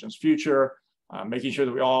drive the region's future, making sure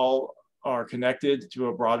that we all are connected to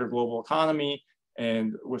a broader global economy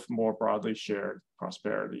and with more broadly shared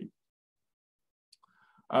prosperity.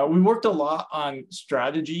 We worked a lot on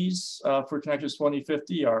strategies for Connections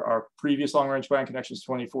 2050. Our previous long-range plan, Connections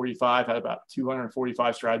 2045, had about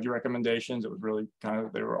 245 strategy recommendations. It was really kind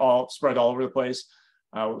of, they were all spread all over the place.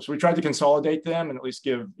 So we tried to consolidate them and at least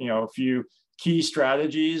give, a few key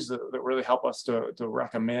strategies that really help us to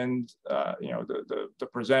recommend, to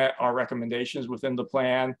present our recommendations within the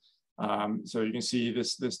plan. So you can see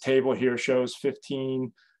this table here shows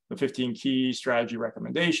the 15 key strategy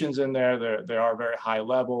recommendations in there. They are very high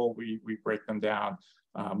level. We break them down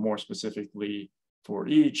more specifically for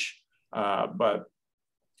each, but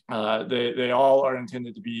they all are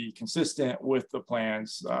intended to be consistent with the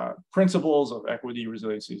plan's principles of equity,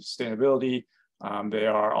 resiliency, sustainability. They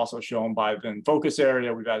are also shown by the focus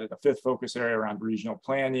area. We've added a 5th focus area around regional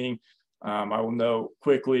planning. I will note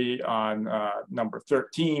quickly on number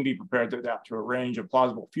 13, be prepared to adapt to a range of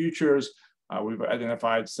plausible futures. We've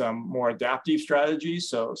identified some more adaptive strategies.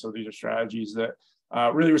 So these are strategies that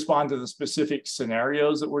really respond to the specific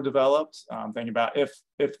scenarios that were developed. Thinking about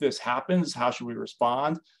if this happens, how should we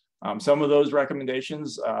respond? Some of those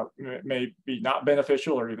recommendations may be not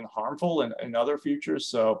beneficial or even harmful in other futures.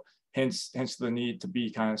 So hence the need to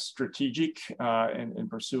be kind of strategic in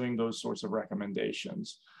pursuing those sorts of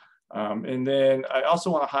recommendations. And then I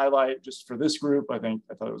also want to highlight, just for this group, I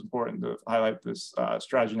thought it was important to highlight this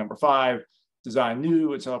strategy number 5, design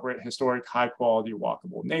new and celebrate historic, high quality,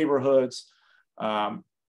 walkable neighborhoods.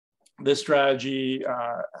 This strategy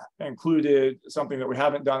included something that we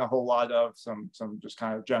haven't done a whole lot of, some just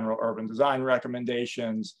kind of general urban design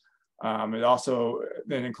recommendations. It also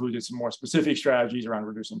then included some more specific strategies around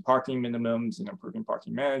reducing parking minimums and improving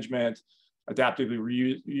parking management, adaptively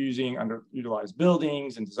reusing underutilized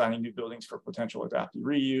buildings and designing new buildings for potential adaptive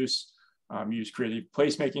reuse. Use creative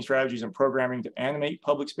placemaking strategies and programming to animate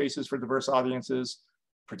public spaces for diverse audiences,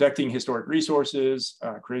 protecting historic resources,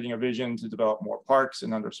 creating a vision to develop more parks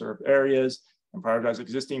in underserved areas, and prioritize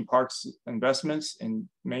existing parks investments in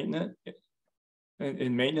maintenance,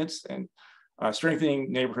 and strengthening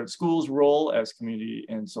neighborhood schools' role as community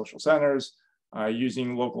and social centers,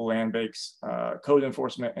 using local land banks, code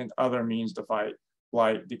enforcement, and other means to fight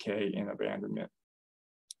blight, decay, and abandonment.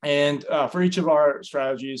 And for each of our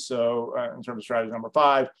strategies, so in terms of strategy number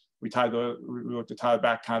 5, we look to tie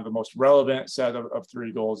back kind of the most relevant set of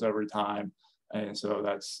 3 goals every time. And so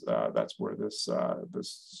that's where this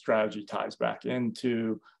strategy ties back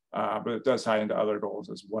into, but it does tie into other goals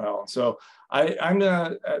as well. So I'm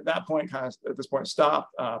gonna, at this point, stop,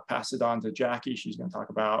 pass it on to Jackie. She's gonna talk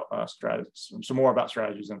about some more about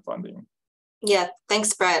strategies and funding. Yeah,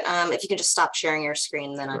 thanks, Brett. If you can just stop sharing your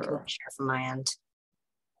screen, then sure. I can share from my end.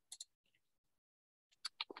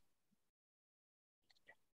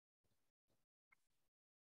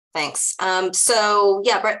 Thanks. So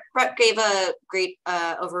yeah, Brett gave a great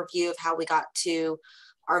overview of how we got to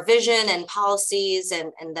our vision and policies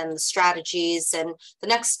and then the strategies. And the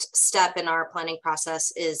next step in our planning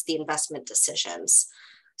process is the investment decisions.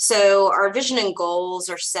 So our vision and goals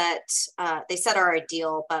are set, they set our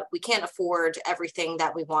ideal, but we can't afford everything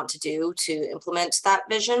that we want to do to implement that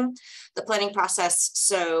vision, the planning process.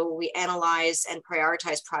 So we analyze and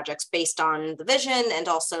prioritize projects based on the vision and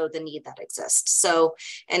also the need that exists. So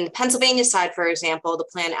in the Pennsylvania side, for example, the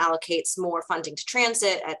plan allocates more funding to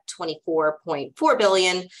transit at $24.4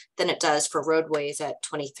 billion than it does for roadways at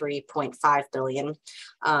 $23.5 billion.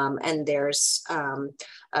 And there's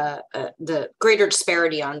the greater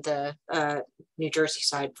disparity on the New Jersey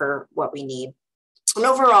side for what we need. And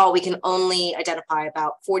overall, we can only identify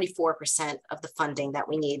about 44% of the funding that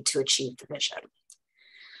we need to achieve the vision.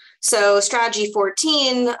 So strategy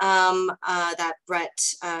 14 that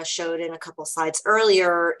Brett showed in a couple slides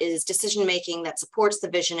earlier is decision-making that supports the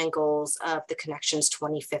vision and goals of the Connections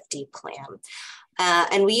 2050 plan.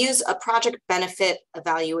 And we use a project benefit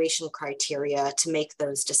evaluation criteria to make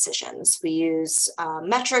those decisions. We use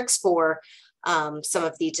metrics for some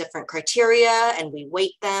of the different criteria, and we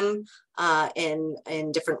weight them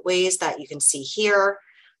in different ways that you can see here.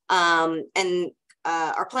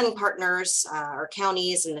 Our planning partners, our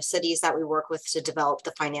counties and the cities that we work with to develop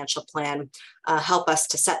the financial plan help us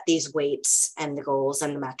to set these weights and the goals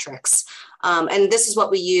and the metrics. And this is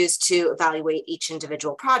what we use to evaluate each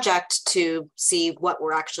individual project to see what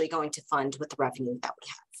we're actually going to fund with the revenue that we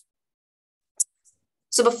have.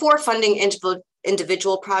 So before funding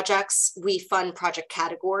individual projects, we fund project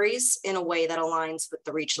categories in a way that aligns with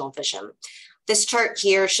the regional vision. This chart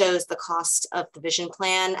here shows the cost of the vision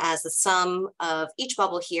plan as the sum of each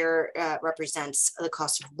bubble here represents the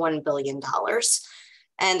cost of $1 billion.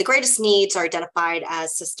 And the greatest needs are identified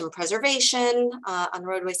as system preservation on the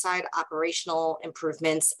roadway side, operational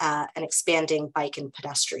improvements, and expanding bike and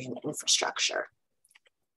pedestrian infrastructure.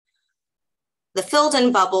 The filled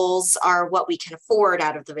in bubbles are what we can afford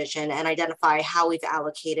out of the vision and identify how we've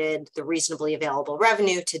allocated the reasonably available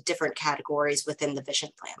revenue to different categories within the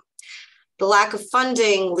vision plan. The lack of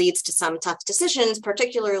funding leads to some tough decisions,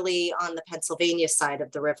 particularly on the Pennsylvania side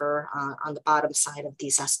of the river, on the bottom side of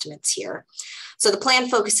these estimates here. So the plan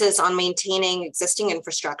focuses on maintaining existing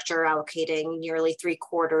infrastructure, allocating nearly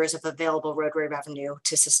 3/4 of available roadway revenue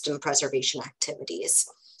to system preservation activities.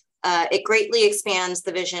 It greatly expands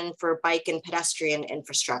the vision for bike and pedestrian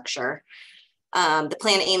infrastructure. The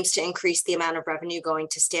plan aims to increase the amount of revenue going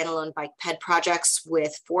to standalone bike ped projects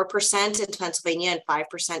with 4% in Pennsylvania and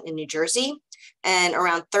 5% in New Jersey. And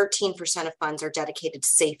around 13% of funds are dedicated to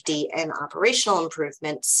safety and operational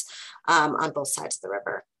improvements on both sides of the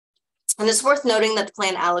river. And it's worth noting that the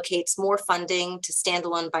plan allocates more funding to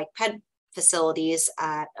standalone bike ped facilities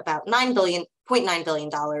at about $0.9 billion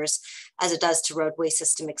as it does to roadway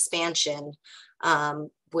system expansion,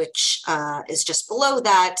 which is just below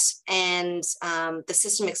that. And the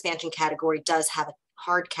system expansion category does have a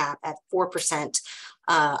hard cap at 4%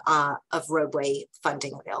 of roadway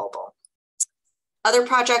funding available. Other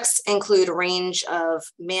projects include a range of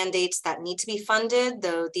mandates that need to be funded,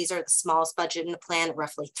 though these are the smallest budget in the plan at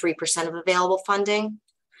roughly 3% of available funding.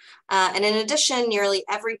 And in addition, nearly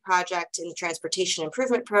every project in the Transportation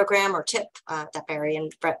Improvement Program, or TIP, that Barry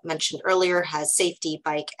and Brett mentioned earlier, has safety,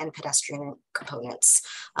 bike, and pedestrian components,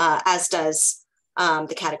 as does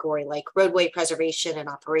the category like roadway preservation and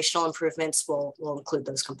operational improvements will include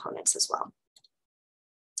those components as well.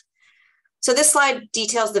 So this slide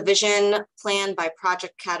details the vision plan by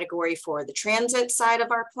project category for the transit side of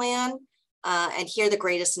our plan. And here the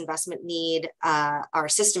greatest investment need are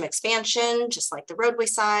system expansion, just like the roadway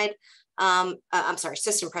side.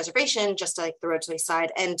 System preservation, just like the roadway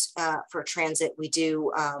side. And for transit, we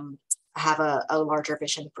do have a larger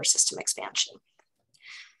vision for system expansion.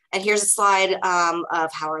 And here's a slide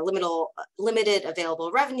of how our limited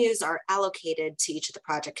available revenues are allocated to each of the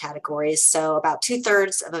project categories. So about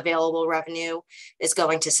 2/3 of available revenue is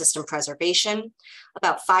going to system preservation,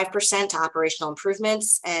 about 5% to operational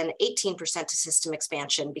improvements, and 18% to system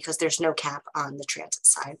expansion because there's no cap on the transit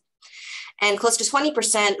side. And close to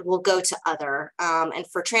 20% will go to other. And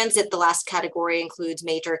for transit, the last category includes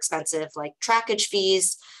major expensive like trackage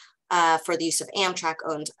fees for the use of Amtrak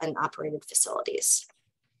owned and operated facilities.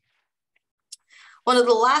 One of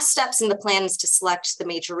the last steps in the plan is to select the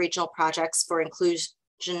major regional projects for inclusion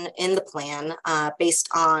in the plan based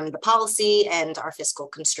on the policy and our fiscal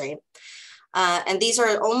constraint. And these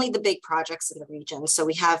are only the big projects in the region. So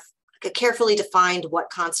we have carefully defined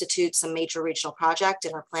what constitutes a major regional project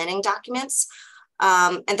in our planning documents.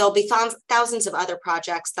 And there'll be thousands of other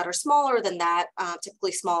projects that are smaller than that,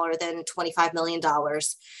 typically smaller than $25 million,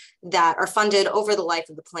 that are funded over the life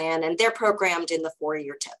of the plan, and they're programmed in the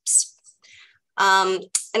 4-year TIPs.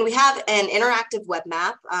 And we have an interactive web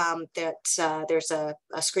map that there's a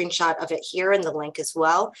screenshot of it here in the link as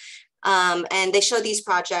well. And they show these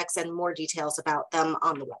projects and more details about them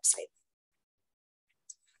on the website.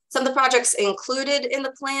 Some of the projects included in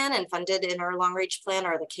the plan and funded in our long-range plan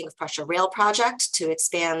are the King of Prussia Rail project to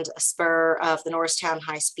expand a spur of the Norristown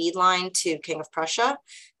high-speed line to King of Prussia.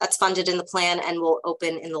 That's funded in the plan and will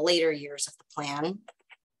open in the later years of the plan.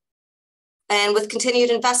 And with continued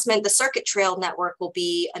investment, the Circuit Trail network will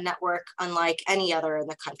be a network unlike any other in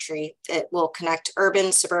the country. It will connect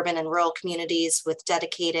urban, suburban, and rural communities with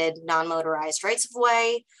dedicated non-motorized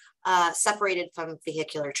rights-of-way, separated from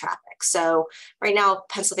vehicular traffic. So right now,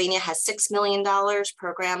 Pennsylvania has $6 million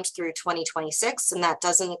programmed through 2026, and that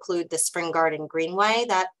doesn't include the Spring Garden Greenway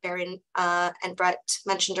that Barry and Brett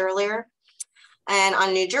mentioned earlier. And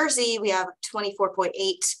on New Jersey, we have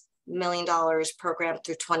 $24.8 million programmed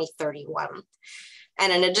through 2031.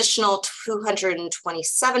 And an additional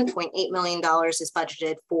 $227.8 million is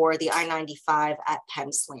budgeted for the I-95 at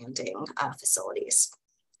Penn's Landing facilities.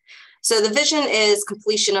 So the vision is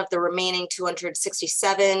completion of the remaining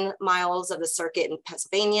 267 miles of the circuit in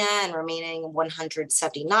Pennsylvania and remaining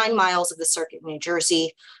 179 miles of the circuit in New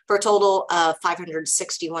Jersey for a total of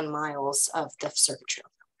 561 miles of the circuit trail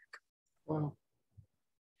network. Wow.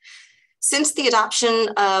 Since the adoption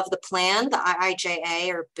of the plan, the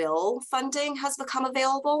IIJA or bill funding has become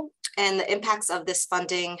available, and the impacts of this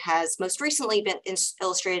funding has most recently been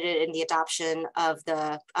illustrated in the adoption of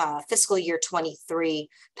the fiscal year 23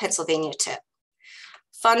 Pennsylvania TIP.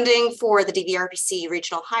 Funding for the DVRPC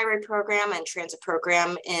Regional Highway Program and Transit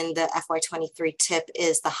Program in the FY23 TIP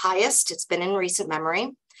is the highest it's been in recent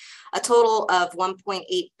memory. A total of $1.8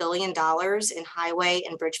 billion in highway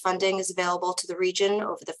and bridge funding is available to the region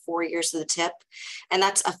over the 4 years of the TIP. And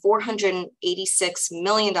that's a $486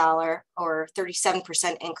 million or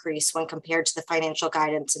 37% increase when compared to the financial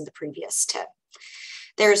guidance in the previous TIP.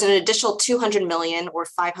 There's an additional $200 million or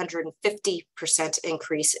 550%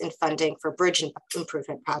 increase in funding for bridge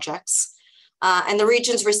improvement projects. And the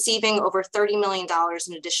region's receiving over $30 million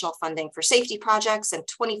in additional funding for safety projects and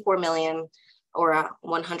 $24 million or a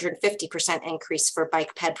 150% increase for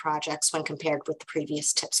bike ped projects when compared with the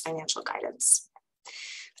previous TIP's financial guidance.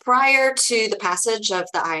 Prior to the passage of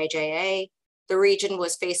the IIJA, the region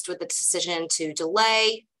was faced with the decision to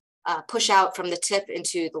delay, push out from the TIP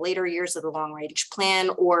into the later years of the long range plan,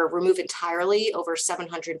 or remove entirely over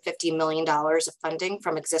 $750 million of funding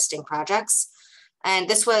from existing projects. And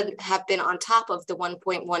this would have been on top of the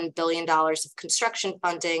 $1.1 billion of construction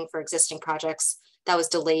funding for existing projects that was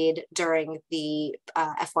delayed during the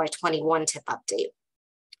FY21 TIP update.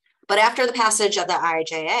 But after the passage of the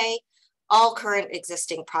IIJA, all current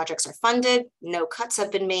existing projects are funded, no cuts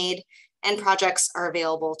have been made, and projects are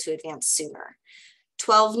available to advance sooner.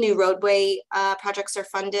 12 new roadway projects are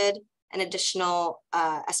funded, an additional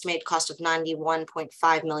estimated cost of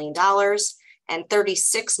 $91.5 million, and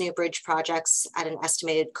 36 new bridge projects at an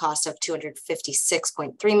estimated cost of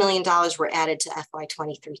 $256.3 million were added to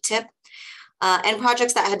FY23 TIP. And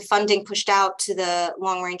projects that had funding pushed out to the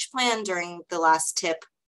long range plan during the last TIP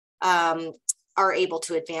are able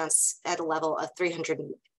to advance at a level of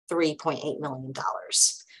 $303.8 million.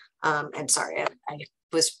 And sorry, I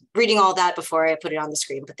was reading all that before I put it on the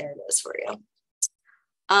screen, but there it is for you.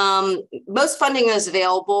 Most funding is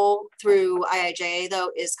available through IIJA,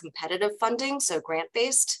 though, is competitive funding, so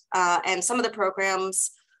grant-based. And some of the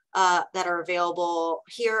programs that are available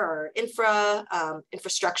here are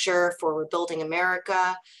infrastructure for rebuilding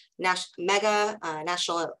America,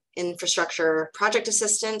 National Infrastructure Project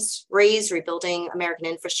Assistance, RAISE, Rebuilding American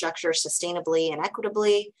Infrastructure Sustainably and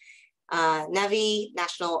Equitably, NEVI,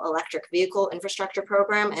 National Electric Vehicle Infrastructure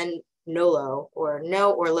Program, and NOLO, or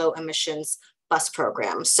No or Low Emissions Bus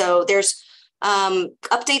Program. So there's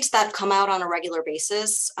updates that come out on a regular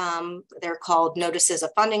basis. They're called Notices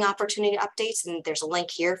of Funding Opportunity Updates, and there's a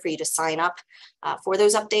link here for you to sign up for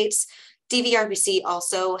those updates. DVRPC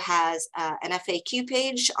also has an FAQ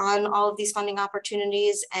page on all of these funding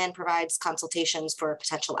opportunities and provides consultations for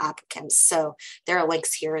potential applicants. So there are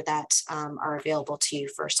links here that are available to you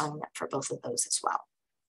for signing up for both of those as well.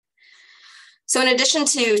 So in addition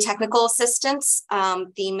to technical assistance,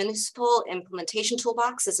 the Municipal Implementation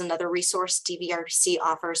Toolbox is another resource DVRPC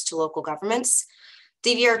offers to local governments.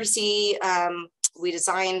 DVRPC, we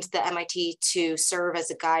designed the MIT to serve as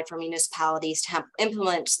a guide for municipalities to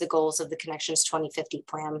implement the goals of the Connections 2050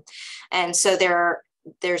 plan. And so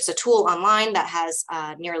there's a tool online that has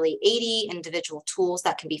nearly 80 individual tools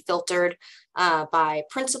that can be filtered by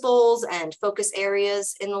principles and focus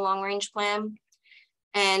areas in the long range plan.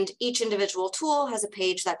 And each individual tool has a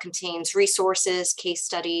page that contains resources, case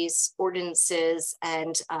studies, ordinances,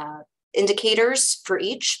 and indicators for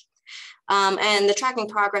each. And the tracking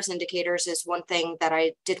progress indicators is one thing that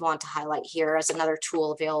I did want to highlight here as another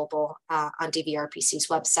tool available on DVRPC's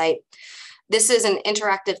website. This is an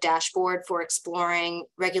interactive dashboard for exploring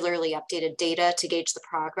regularly updated data to gauge the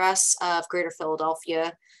progress of Greater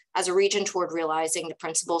Philadelphia as a region toward realizing the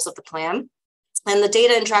principles of the plan. And the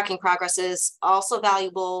data and tracking progress is also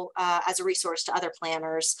valuable as a resource to other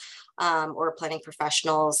planners or planning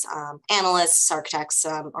professionals, analysts, architects,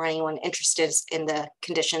 or anyone interested in the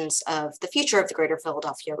conditions of the future of the Greater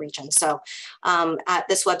Philadelphia region. So at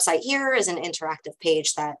this website here is an interactive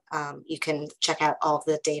page that you can check out all of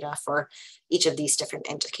the data for each of these different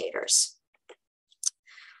indicators.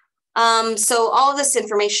 So all of this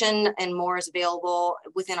information and more is available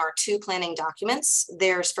within our two planning documents.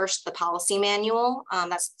 There's first the policy manual.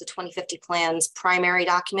 That's the 2050 plan's primary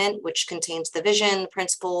document, which contains the vision,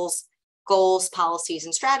 principles, goals, policies,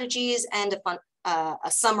 and strategies, and a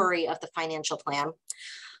summary of the financial plan.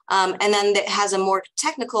 And then it has a more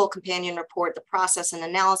technical companion report, the process and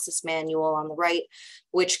analysis manual on the right,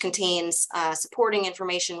 which contains supporting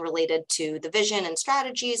information related to the vision and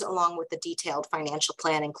strategies, along with the detailed financial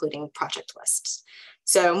plan, including project lists.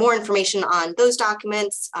 So more information on those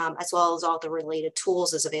documents, as well as all the related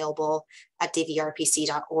tools, is available at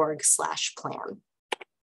dvrpc.org/plan.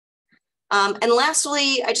 And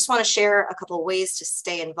lastly, I just want to share a couple of ways to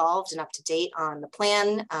stay involved and up to date on the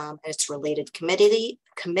plan and its related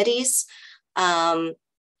committees.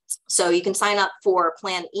 So you can sign up for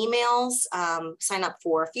plan emails, sign up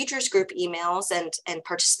for futures group emails, and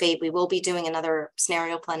participate. We will be doing another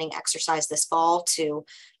scenario planning exercise this fall to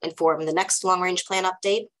inform the next long range plan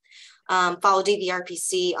update. Follow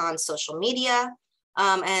DVRPC on social media.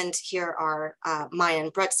 And here are mine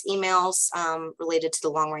and Brett's emails related to the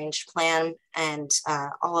long range plan, and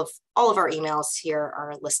all of our emails here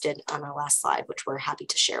are listed on our last slide, which we're happy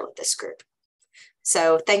to share with this group.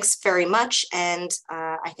 So thanks very much, and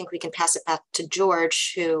I think we can pass it back to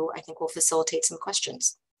George, who I think will facilitate some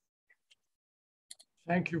questions.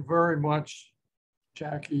 Thank you very much,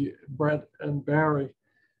 Jackie, Brett, and Barry.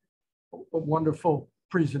 A wonderful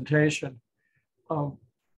presentation.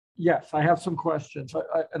 Yes, I have some questions,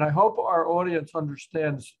 and I hope our audience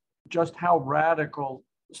understands just how radical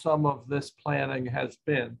some of this planning has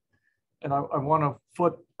been. And I want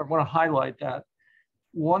to highlight that.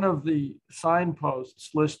 One of the signposts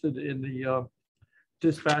listed in the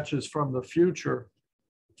dispatches from the future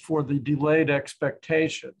for the delayed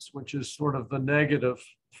expectations, which is sort of the negative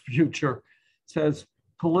future, says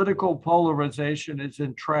political polarization is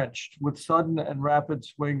entrenched with sudden and rapid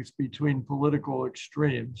swings between political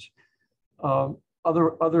extremes.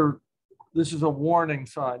 This is a warning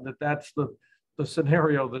sign that that's the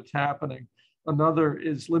scenario that's happening. Another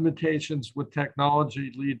is limitations with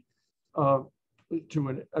technology lead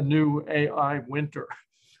to a new AI winter.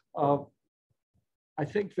 I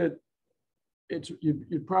think that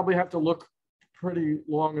you probably have to look pretty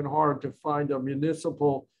long and hard to find a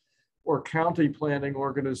municipal or county planning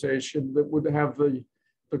organization that would have the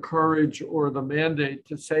courage or the mandate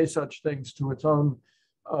to say such things to its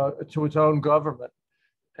own government.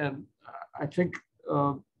 And I think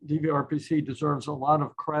DVRPC deserves a lot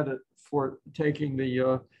of credit for taking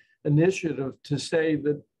the initiative to say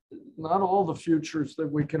that not all the futures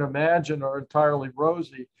that we can imagine are entirely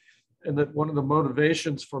rosy, and that one of the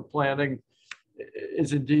motivations for planning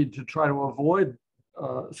is indeed to try to avoid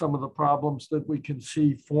some of the problems that we can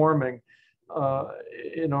see forming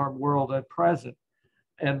in our world at present.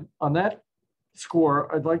 And on that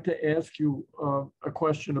score, I'd like to ask you a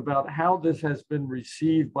question about how this has been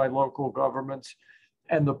received by local governments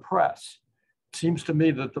and the press. It seems to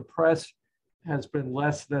me that the press has been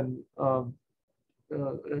less than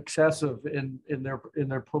excessive in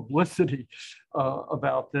their publicity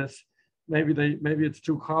about this. Maybe it's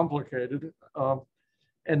too complicated.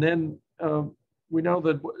 And then we know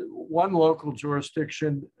that one local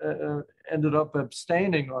jurisdiction ended up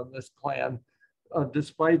abstaining on this plan,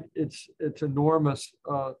 despite its enormous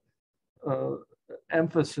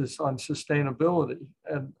emphasis on sustainability.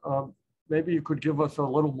 And maybe you could give us a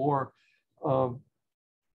little more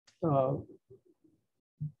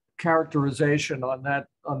characterization on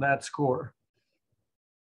that score.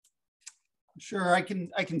 Sure, I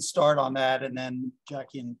can start on that, and then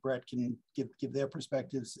Jackie and Brett can give their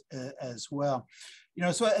perspectives as well. You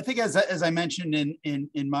know, so I think as I mentioned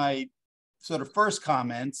in my sort of first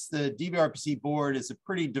comments, the DVRPC board is a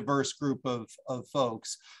pretty diverse group of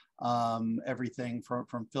folks, everything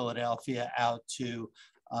from Philadelphia out to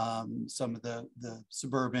some of the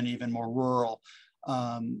suburban, even more rural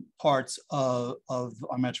parts of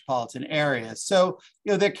our metropolitan area. So,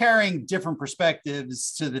 you know, they're carrying different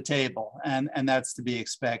perspectives to the table, and that's to be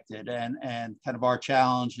expected. And kind of our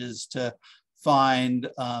challenge is to find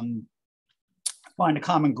a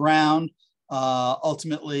common ground.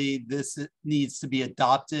 Ultimately, this needs to be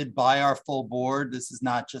adopted by our full board. This is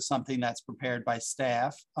not just something that's prepared by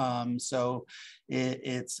staff. So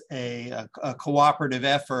it's a cooperative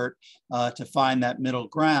effort to find that middle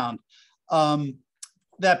ground.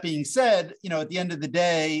 That being said, you know, at the end of the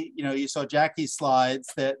day, you know, you saw Jackie's slides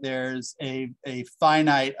that there's a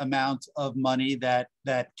finite amount of money that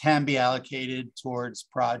can be allocated towards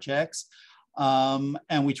projects. And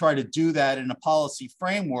we try to do that in a policy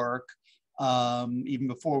framework, even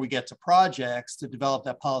before we get to projects, to develop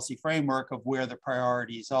that policy framework of where the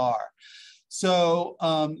priorities are. So,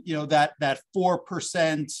 you know, that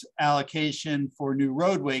 4% allocation for new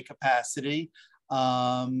roadway capacity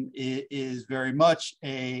is very much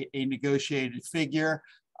a negotiated figure.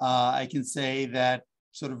 I can say that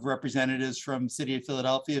sort of representatives from the city of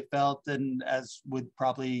Philadelphia felt, and as would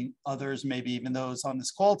probably others, maybe even those on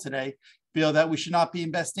this call today, feel that we should not be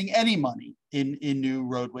investing any money in new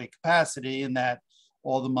roadway capacity, and that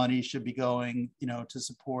all the money should be going, you know, to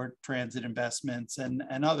support transit investments and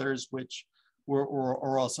others, which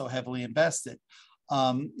were also heavily invested.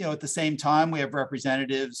 You know, at the same time, we have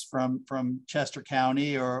representatives from Chester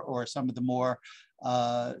County or some of the more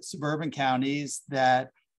suburban counties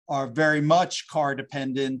that are very much car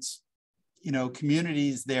dependent, you know,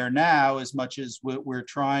 communities there now, as much as we're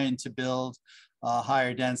trying to build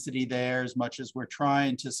higher density there, as much as we're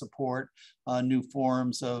trying to support new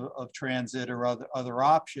forms of transit or other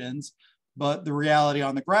options. But the reality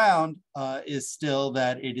on the ground is still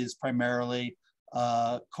that it is primarily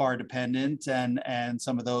car dependent, and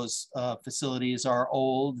some of those facilities are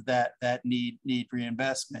old that need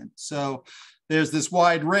reinvestment. So there's this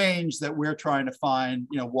wide range that we're trying to find,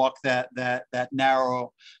 walk that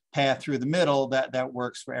narrow path through the middle that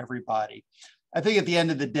works for everybody. I think at the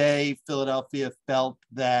end of the day, Philadelphia felt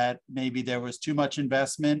that maybe there was too much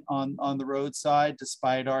investment on the roadside,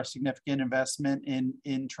 despite our significant investment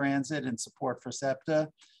in transit and support for SEPTA.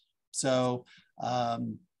 So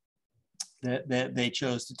they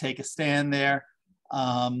chose to take a stand there.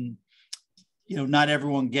 Not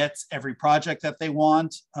everyone gets every project that they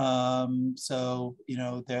want. So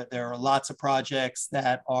there are lots of projects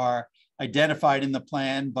that are identified in the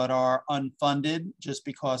plan but are unfunded just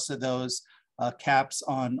because of those caps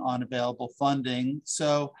on available funding.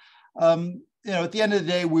 So, at the end of the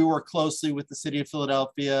day, we work closely with the city of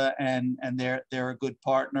Philadelphia, and they're a good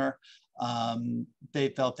partner. They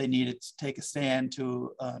felt they needed to take a stand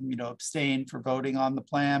to, abstain for voting on the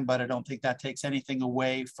plan, but I don't think that takes anything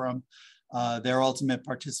away from their ultimate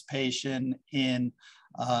participation in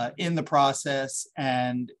the process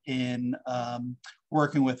and in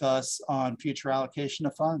working with us on future allocation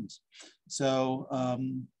of funds. So,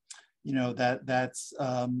 that's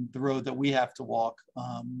the road that we have to walk.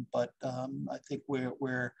 But I think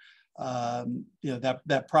we're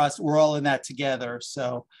that process, we're all in that together.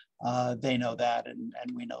 So they know that, and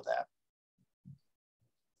we know that.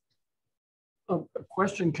 A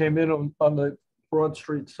question came in on the Broad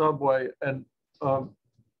Street subway, and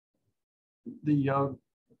the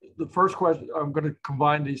first question, I'm going to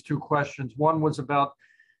combine these two questions. One was about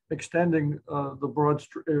extending the Broad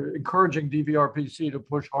Street, encouraging DVRPC to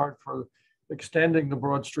push hard for extending the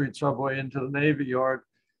Broad Street subway into the Navy Yard.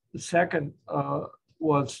 The second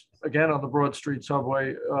was, again, on the Broad Street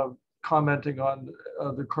subway, commenting on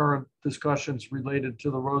the current discussions related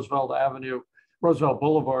to the Roosevelt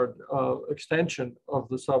Boulevard extension of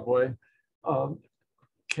the subway.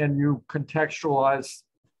 Can you contextualize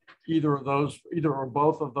either or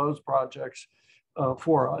both of those projects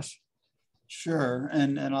for us? Sure,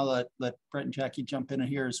 and I'll let Brett and Jackie jump in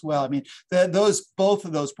here as well. I mean, both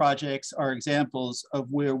of those projects are examples of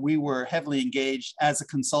where we were heavily engaged as a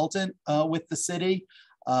consultant with the city.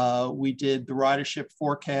 We did the ridership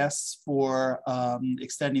forecasts for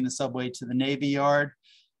extending the subway to the Navy Yard.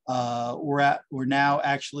 We're now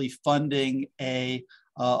actually funding a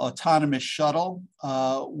autonomous shuttle,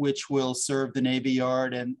 which will serve the Navy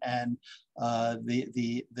Yard and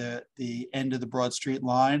the end of the Broad Street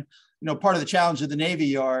line. Part of the challenge of the Navy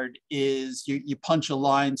Yard is you punch a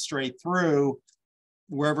line straight through.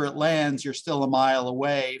 Wherever it lands, you're still a mile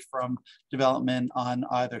away from development on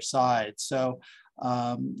either side. So,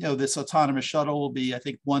 this autonomous shuttle will be, I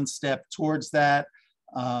think, one step towards that.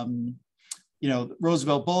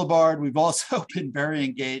 Roosevelt Boulevard, we've also been very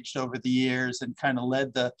engaged over the years and kind of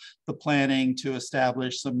led the planning to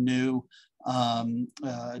establish some new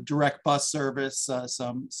direct bus service,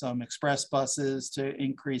 some express buses to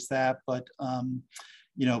increase that. But,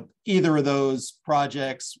 either of those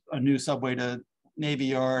projects, a new subway to Navy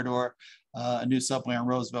Yard or a new subway on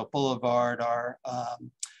Roosevelt Boulevard, are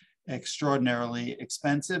extraordinarily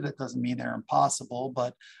expensive. That doesn't mean they're impossible,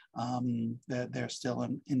 but they're still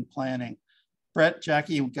in planning. Brett,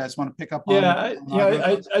 Jackie, you guys want to pick up on? I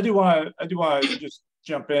do want to just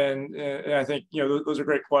jump in, and I think those are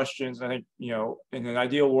great questions. I think in an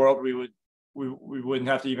ideal world we wouldn't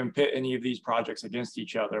have to even pit any of these projects against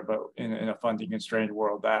each other, but in a funding constrained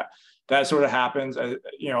world that sort of happens.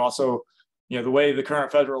 Also the way the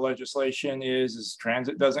current federal legislation is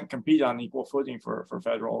transit doesn't compete on equal footing for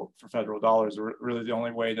federal dollars. Really, the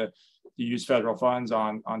only way to use federal funds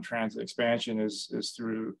on transit expansion is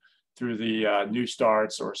through the New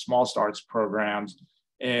Starts or Small Starts programs,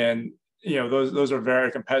 and those are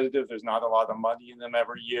very competitive. There's not a lot of money in them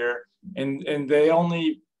every year, and they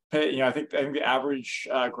only pay. I think the average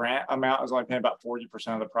grant amount is only paying about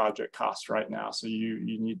 40% of the project cost right now. So you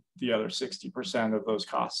need the other 60% of those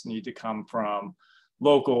costs need to come from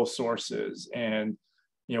local sources, and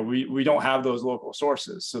we don't have those local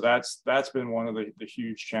sources. So that's been one of the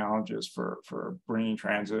huge challenges for bringing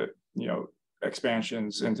transit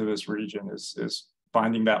expansions into this region is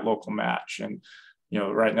finding that local match. And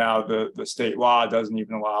right now the state law doesn't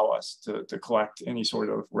even allow us to collect any sort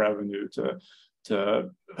of revenue to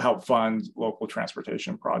help fund local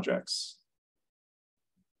transportation projects.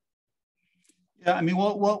 Yeah, I mean,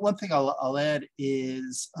 one thing I'll add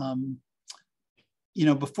is,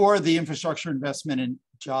 before the Infrastructure Investment and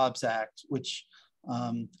Jobs Act, which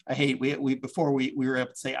I hate, before we were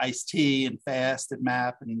able to say ICE-T and FAST and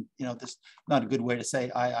MAP, and this is not a good way to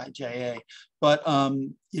say IIJA, but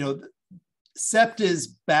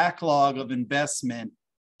SEPTA's backlog of investment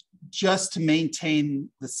just to maintain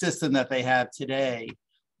the system that they have today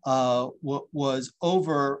was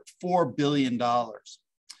over $4 billion.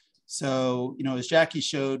 So, as Jackie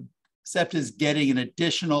showed, SEPTA is getting an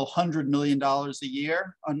additional $100 million a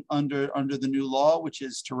year under the new law, which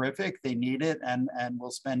is terrific. They need it and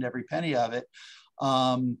will spend every penny of it.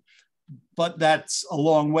 But that's a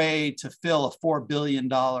long way to fill a $4 billion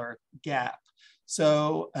gap.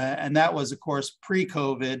 So, and that was, of course,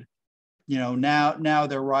 pre-COVID. Now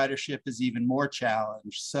their ridership is even more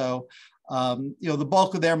challenged. So, the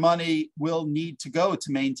bulk of their money will need to go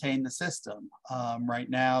to maintain the system. Right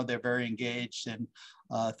now, they're very engaged in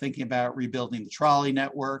thinking about rebuilding the trolley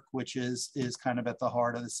network, which is kind of at the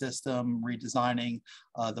heart of the system, redesigning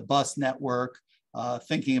the bus network,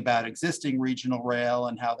 thinking about existing regional rail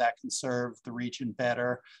and how that can serve the region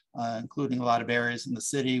better, including a lot of areas in the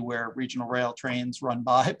city where regional rail trains run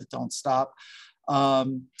by but don't stop.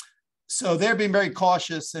 So they're being very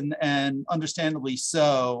cautious and understandably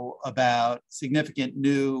so about significant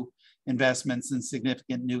new investments and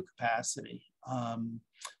significant new capacity.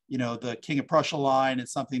 The King of Prussia line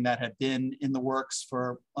is something that had been in the works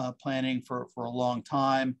for planning for a long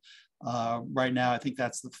time. Right now, I think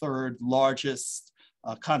that's the third largest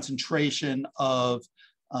concentration of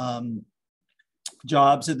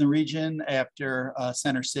jobs in the region after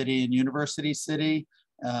Center City and University City.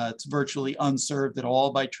 It's virtually unserved at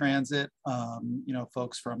all by transit.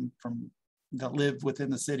 Folks from that live within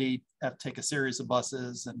the city have to take a series of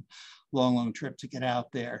buses and long trip to get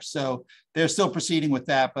out there. So they're still proceeding with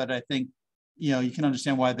that, but I think you can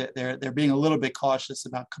understand why they're being a little bit cautious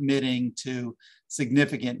about committing to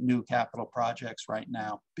significant new capital projects right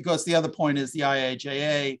now. Because the other point is the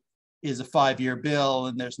IIJA is a 5-year bill,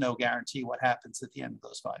 and there's no guarantee what happens at the end of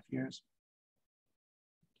those 5 years.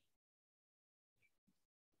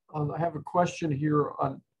 I have a question here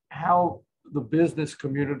on how the business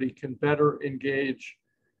community can better engage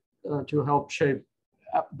to help shape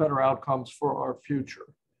better outcomes for our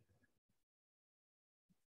future.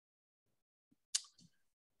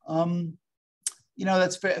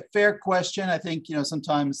 That's a fair question. I think,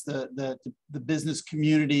 sometimes the business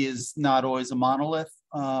community is not always a monolith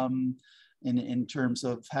in terms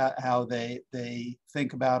of how they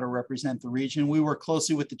think about or represent the region. We work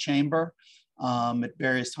closely with the chamber. At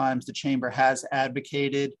various times, the chamber has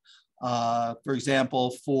advocated, for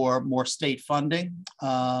example, for more state funding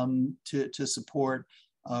to support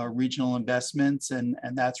regional investments, and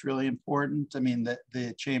that's really important. I mean,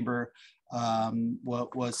 the chamber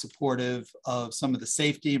was supportive of some of the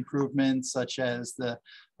safety improvements, such as the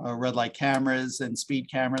red light cameras and speed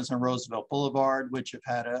cameras on Roosevelt Boulevard, which have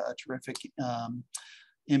had a terrific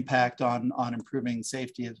impact on improving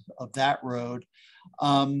safety of that road.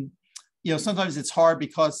 Sometimes it's hard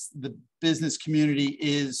because the business community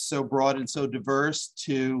is so broad and so diverse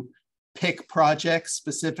to pick projects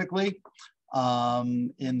specifically,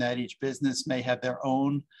 in that each business may have their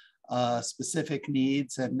own specific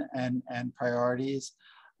needs and priorities.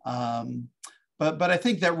 But I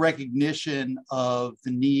think that recognition of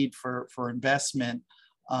the need for investment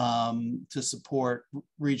to support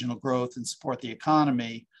regional growth and support the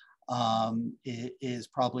economy is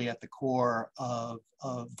probably at the core of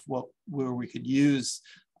where we could use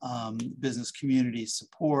business community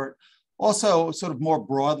support. Also, sort of more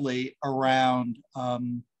broadly around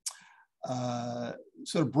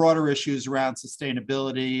sort of broader issues around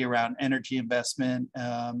sustainability, around energy investment,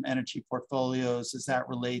 energy portfolios as that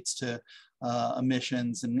relates to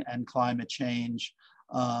emissions and climate change,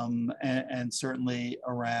 and certainly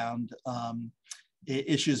around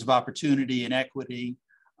issues of opportunity and equity,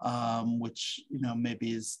 which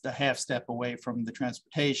maybe is the half step away from the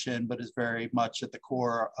transportation, but is very much at the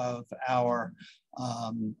core of our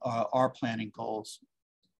planning goals.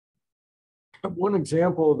 One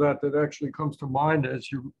example of that actually comes to mind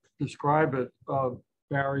as you describe it,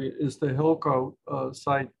 Barry, is the Hilco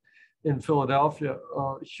site in Philadelphia,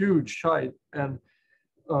 huge site. And,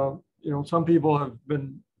 some people have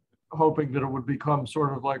been hoping that it would become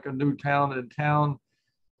sort of like a new town in town.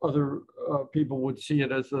 Other people would see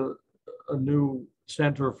it as a new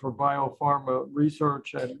center for biopharma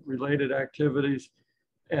research and related activities.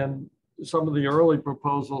 And some of the early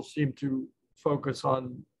proposals seem to focus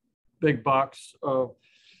on big box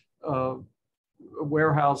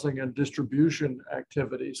warehousing and distribution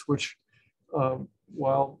activities, which,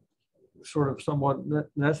 while sort of somewhat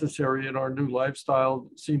necessary in our new lifestyle,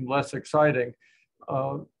 seem less exciting.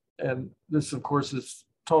 And this, of course, is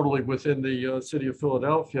totally within the city of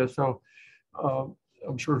Philadelphia. So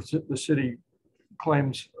I'm sure the city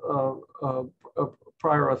claims a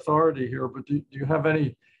prior authority here, but do you have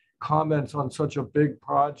any comments on such a big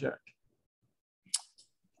project?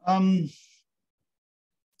 I've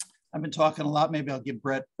been talking a lot. Maybe I'll give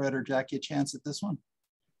Brett or Jackie a chance at this one.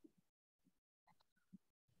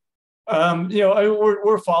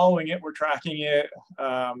 We're following it, we're tracking it,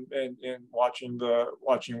 and watching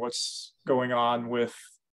what's going on with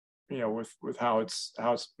how it's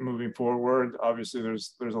moving forward. Obviously,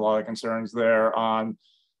 there's a lot of concerns there on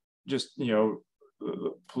just the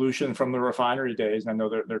pollution from the refinery days. And I know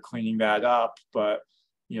they're cleaning that up, but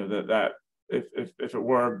that if it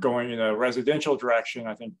were going in a residential direction,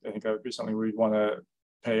 I think that would be something we'd want to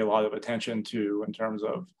pay a lot of attention to in terms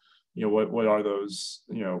of what are those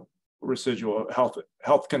residual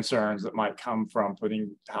health concerns that might come from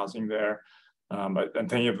putting housing there. But I'm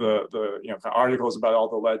thinking of the articles about all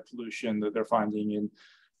the lead pollution that they're finding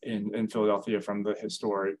in Philadelphia from the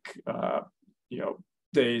historic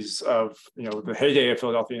days of the heyday of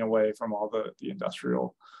Philadelphia, in a way, from all the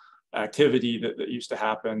industrial activity that used to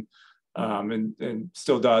happen, and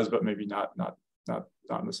still does, but maybe not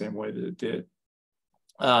in the same way that it did.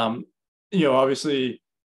 Obviously,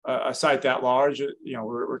 a site that large,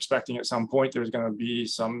 we're expecting at some point there's going to be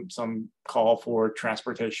some call for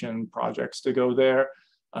transportation projects to go there.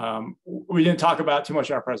 We didn't talk about too much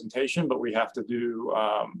in our presentation, but we have to do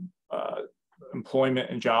employment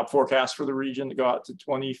and job forecasts for the region to go out to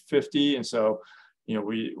 2050. And so,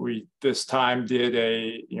 we this time did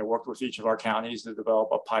worked with each of our counties to develop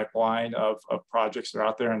a pipeline of projects that are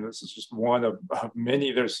out there. And this is just one of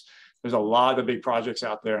many. There's a lot of big projects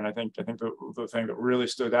out there. And I think the thing that really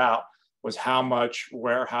stood out was how much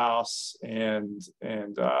warehouse and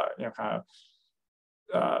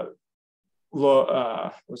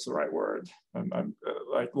what's the right word?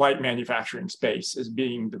 Like light manufacturing space is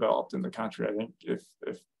being developed in the country. I think if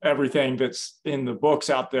everything that's in the books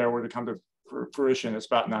out there were to come to fruition, it's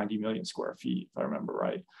about 90 million square feet, if I remember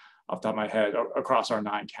right, off the top of my head, across our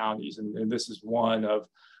 9 counties. And this is one of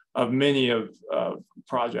many of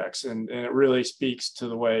projects, and it really speaks to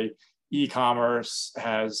the way e-commerce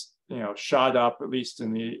has shot up, at least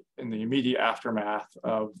in the immediate aftermath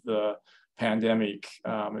of the pandemic.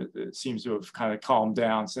 It seems to have kind of calmed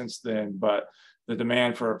down since then, but the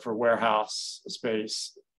demand for warehouse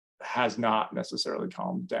space has not necessarily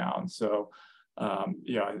calmed down. So I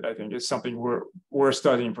think it's something we're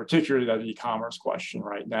studying, particularly that e-commerce question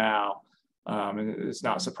right now, and it's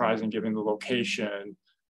not surprising given the location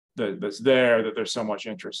that's there, that there's so much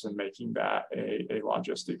interest in making that a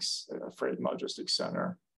freight and logistics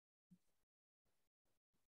center.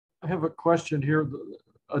 I have a question here,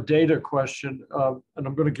 a data question, and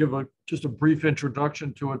I'm going to give just a brief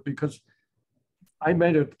introduction to it, because I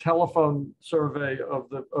made a telephone survey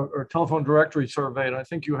or telephone directory survey, and I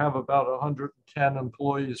think you have about 110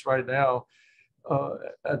 employees right now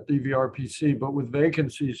at DVRPC, but with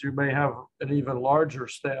vacancies, you may have an even larger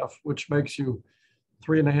staff, which makes you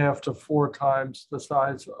 3.5 to 4 times the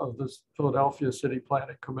size of the Philadelphia City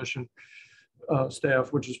Planning Commission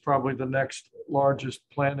staff, which is probably the next largest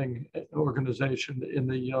planning organization in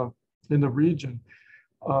the region.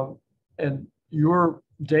 And your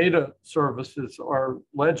data services are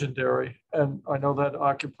legendary, and I know that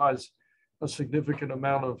occupies a significant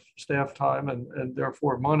amount of staff time and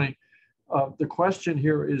therefore money. The question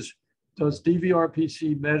here is, does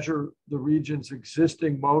DVRPC measure the region's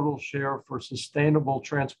existing modal share for sustainable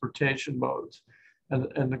transportation modes?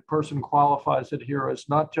 And the person qualifies it here as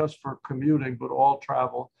not just for commuting, but all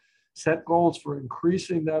travel. Set goals for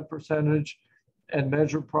increasing that percentage and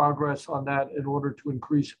measure progress on that in order to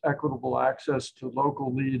increase equitable access to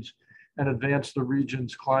local needs and advance the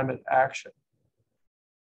region's climate action.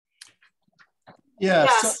 Yeah,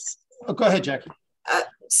 yes. So, go ahead, Jackie.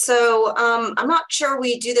 I'm not sure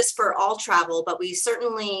we do this for all travel, but we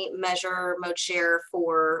certainly measure mode share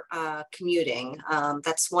for commuting.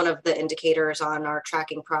 That's one of the indicators on our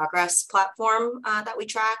tracking progress platform that we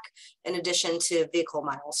track, in addition to vehicle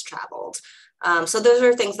miles traveled. So those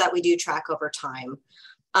are things that we do track over time.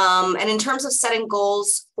 And in terms of setting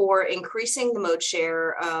goals for increasing the mode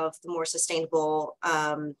share of the more sustainable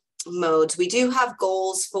modes, we do have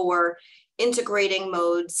goals for integrating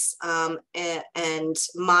modes and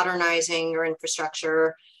modernizing our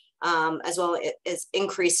infrastructure, as well as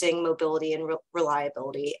increasing mobility and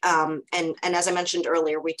reliability. And as I mentioned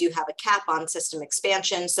earlier, we do have a cap on system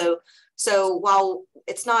expansion. So while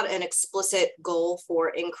it's not an explicit goal for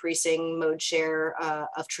increasing mode share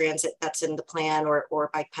of transit that's in the plan, or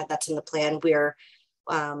bike ped that's in the plan, we're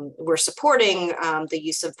supporting the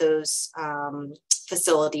use of those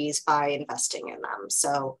facilities by investing in them.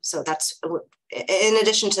 So that's, in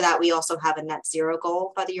addition to that, we also have a net zero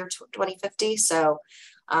goal by the year 2050. So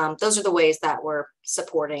those are the ways that we're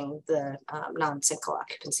supporting the non-single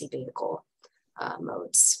occupancy vehicle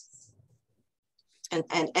modes.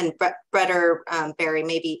 And Brett or Barry,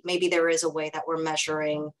 maybe there is a way that we're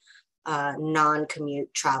measuring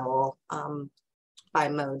non-commute travel by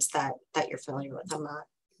modes that you're familiar with. I'm not.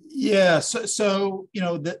 Yeah, so you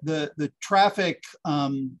know, the traffic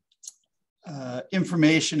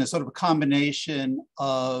information is sort of a combination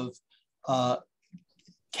of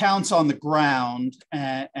counts on the ground,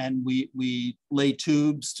 and we lay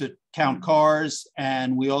tubes to count cars,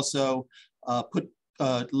 and we also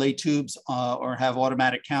lay tubes or have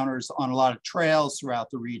automatic counters on a lot of trails throughout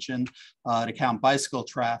the region to count bicycle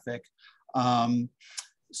traffic.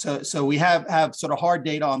 So we have sort of hard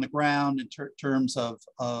data on the ground in terms of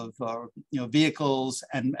you know, vehicles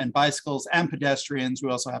and bicycles and pedestrians. We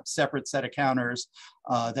also have a separate set of counters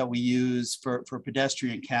that we use for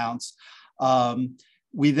pedestrian counts.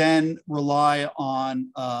 We then rely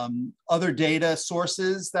on other data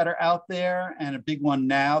sources that are out there, and a big one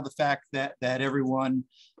now, the fact that everyone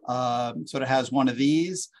sort of has one of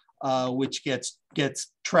these, which gets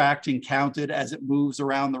tracked and counted as it moves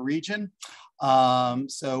around the region.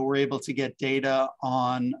 So we're able to get data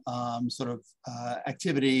on sort of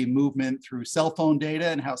activity movement through cell phone data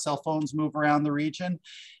and how cell phones move around the region.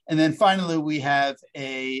 And then finally, we have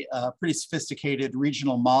a pretty sophisticated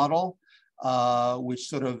regional model, which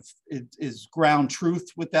sort of is ground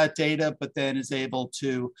truth with that data, but then is able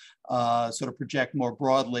to sort of project more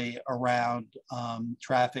broadly around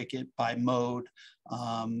traffic by mode,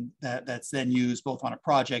 that's then used both on a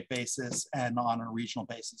project basis and on a regional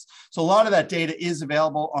basis. So a lot of that data is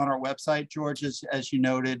available on our website, George, as you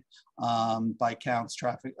noted, by counts,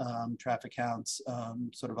 traffic counts,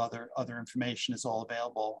 sort of other information is all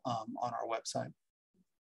available on our website.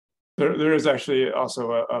 There is actually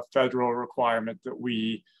also a federal requirement that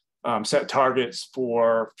we set targets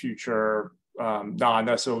for future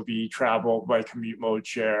non-SOV travel by commute mode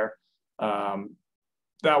share.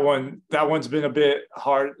 That one's been a bit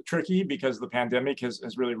tricky because the pandemic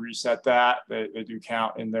has really reset that. They do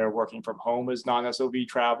count in their working from home as non-SOV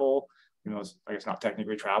travel. You know, I guess not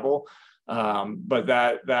technically travel, but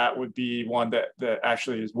that would be one that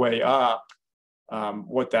actually is way up.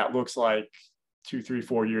 What that looks like 2, 3,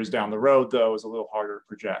 4 years down the road, though, is a little harder to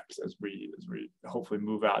project as we hopefully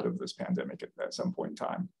move out of this pandemic at some point in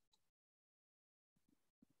time.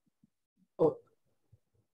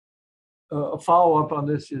 A follow-up on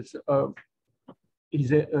this is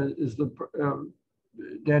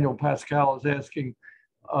Daniel Pascal is asking,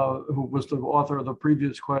 who was the author of the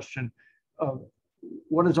previous question,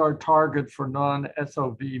 what is our target for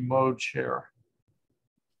non-SOV mode share?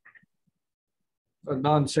 A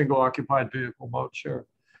non-single occupied vehicle mode share?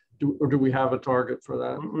 Or do we have a target for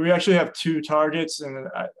that? We actually have 2 targets, and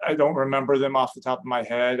I don't remember them off the top of my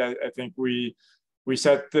head. I think we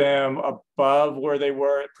set them above where they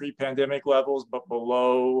were at pre-pandemic levels, but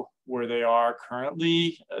below where they are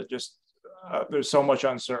currently. There's so much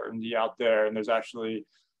uncertainty out there, and there's actually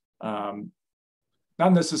not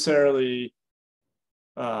necessarily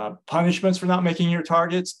punishments for not making your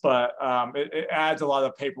targets, but it adds a lot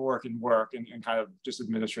of paperwork and work and kind of just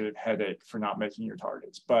administrative headache for not making your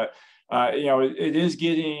targets. But you know, it is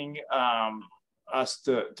getting us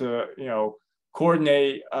to you know,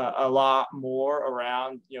 coordinate a lot more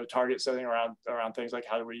around, you know, target setting around things like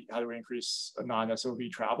how do we increase non-SOV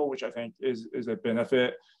travel, which I think is a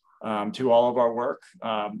benefit to all of our work.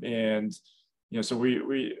 And you know, so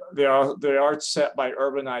they are set by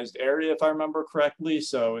urbanized area, if I remember correctly.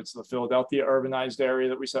 So it's the Philadelphia urbanized area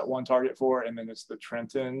that we set 1 target for, and then it's the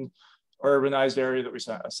Trenton urbanized area that we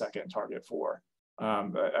set a second target for.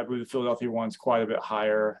 I believe the Philadelphia one's quite a bit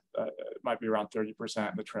higher. It might be around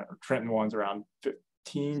 30%. The Trenton one's around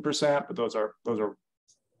 15%, but those are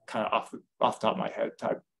kind of off the top of my head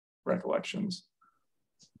type recollections.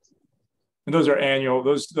 And those are annual.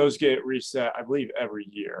 Those get reset, I believe, every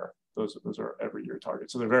year. Those are every year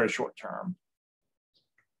targets, so they're very short term.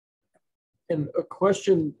 And a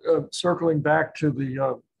question circling back to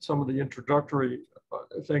the some of the introductory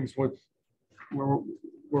things with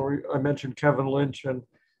where I mentioned Kevin Lynch and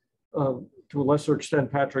to a lesser extent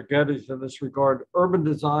Patrick Geddes in this regard, urban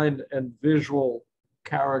design and visual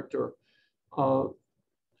character.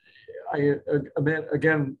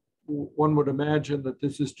 Again, one would imagine that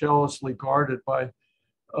this is jealously guarded by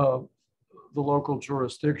the local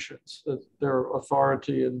jurisdictions, that their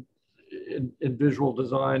authority in visual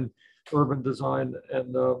design, urban design,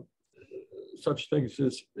 and such things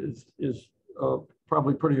is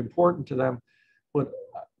probably pretty important to them. but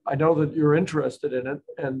I know that you're interested in it,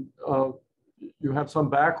 and you have some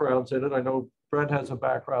backgrounds in it. I know Brent has a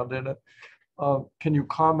background in it. Can you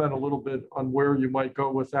comment a little bit on where you might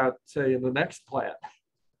go with that, say, in the next plan?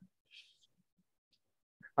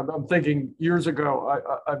 I'm thinking years ago,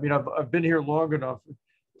 I mean, I've been here long enough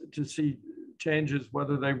to see changes,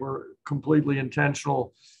 whether they were completely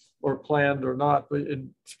intentional or planned or not. But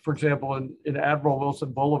for example, in Admiral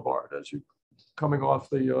Wilson Boulevard, as you coming off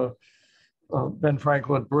the Ben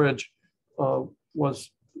Franklin Bridge, was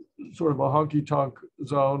sort of a honky-tonk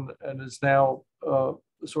zone and is now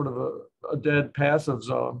sort of a dead passive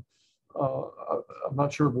zone. I'm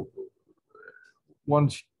not sure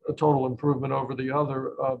one's a total improvement over the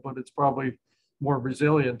other, but it's probably more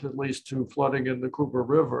resilient, at least to flooding in the Cooper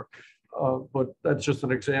River. But that's just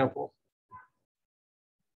an example.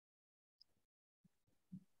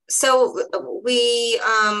 So we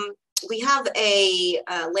have a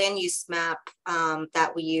land use map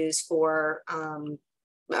that we use for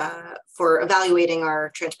evaluating our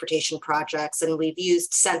transportation projects, and we've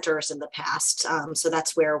used centers in the past. So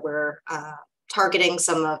that's where we're targeting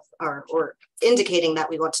some of or indicating that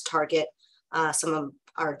we want to target some of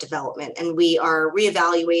our development. And we are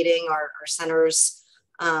reevaluating our centers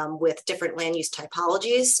with different land use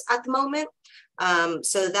typologies at the moment.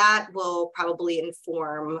 So that will probably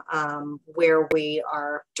inform where we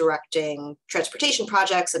are directing transportation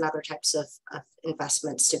projects and other types of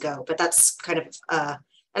investments to go. But that's kind of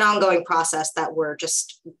an ongoing process that we're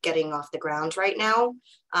just getting off the ground right now.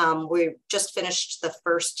 We just finished the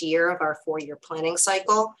first year of our 4-year planning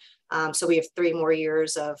cycle. So we have 3 more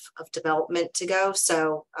years of development to go.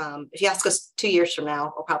 So if you ask us 2 years from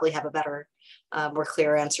now, we'll probably have a better, more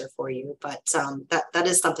clear answer for you. But that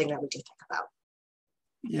is something that we do think about.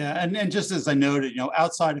 Yeah, and just as I noted,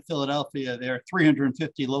 outside of Philadelphia, there are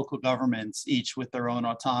 350 local governments, each with their own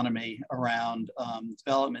autonomy around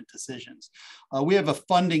development decisions. We have a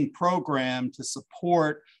funding program to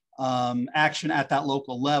support action at that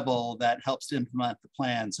local level that helps to implement the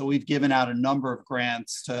plan. So we've given out a number of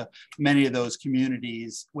grants to many of those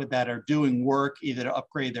communities that are doing work either to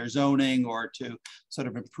upgrade their zoning or to sort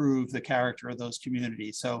of improve the character of those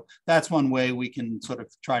communities. So that's one way we can sort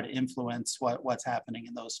of try to influence what's happening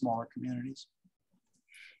in those smaller communities.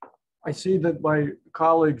 I see that my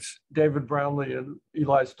colleagues, David Brownlee and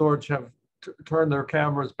Eli Storch, have turned their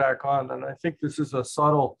cameras back on. And I think this is a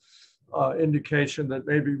subtle indication that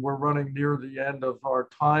maybe we're running near the end of our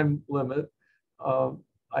time limit.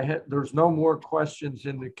 There's no more questions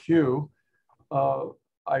in the queue.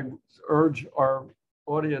 I urge our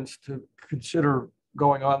audience to consider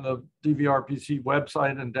going on the DVRPC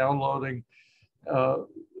website and downloading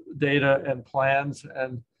data and plans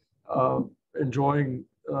and enjoying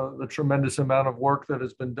the tremendous amount of work that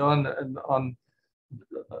has been done. And on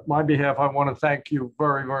my behalf, I want to thank you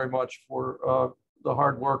very, very much for the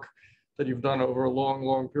hard work that you've done over a long,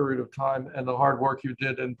 long period of time and the hard work you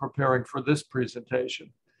did in preparing for this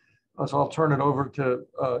presentation. So I'll turn it over to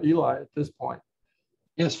Eli at this point.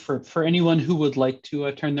 Yes, for anyone who would like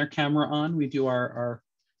to turn their camera on, we do our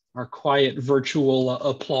quiet virtual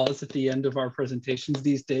applause at the end of our presentations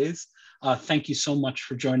these days. Thank you so much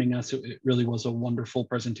for joining us. It really was a wonderful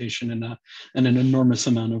presentation and an enormous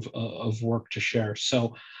amount of work to share.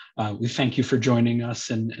 So we thank you for joining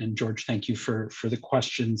us, and George, thank you for the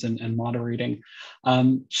questions and moderating.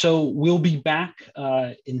 So we'll be back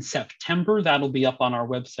in September. That'll be up on our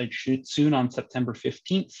website soon on September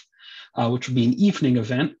 15th. Which will be an evening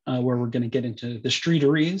event where we're going to get into the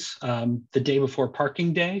streeteries the day before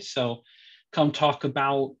parking day. So come talk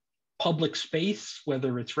about public space,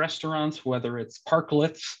 whether it's restaurants, whether it's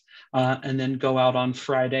parklets, and then go out on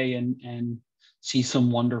Friday and see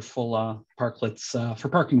some wonderful parklets for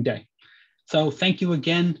parking day. So thank you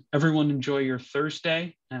again. Everyone enjoy your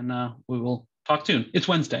Thursday, and we will talk soon. It's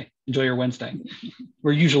Wednesday. Enjoy your Wednesday.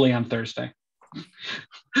 We're usually on Thursday.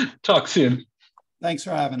 Talk soon. Thanks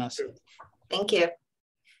for having us. Thank you.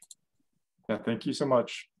 Yeah, thank you so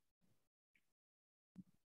much.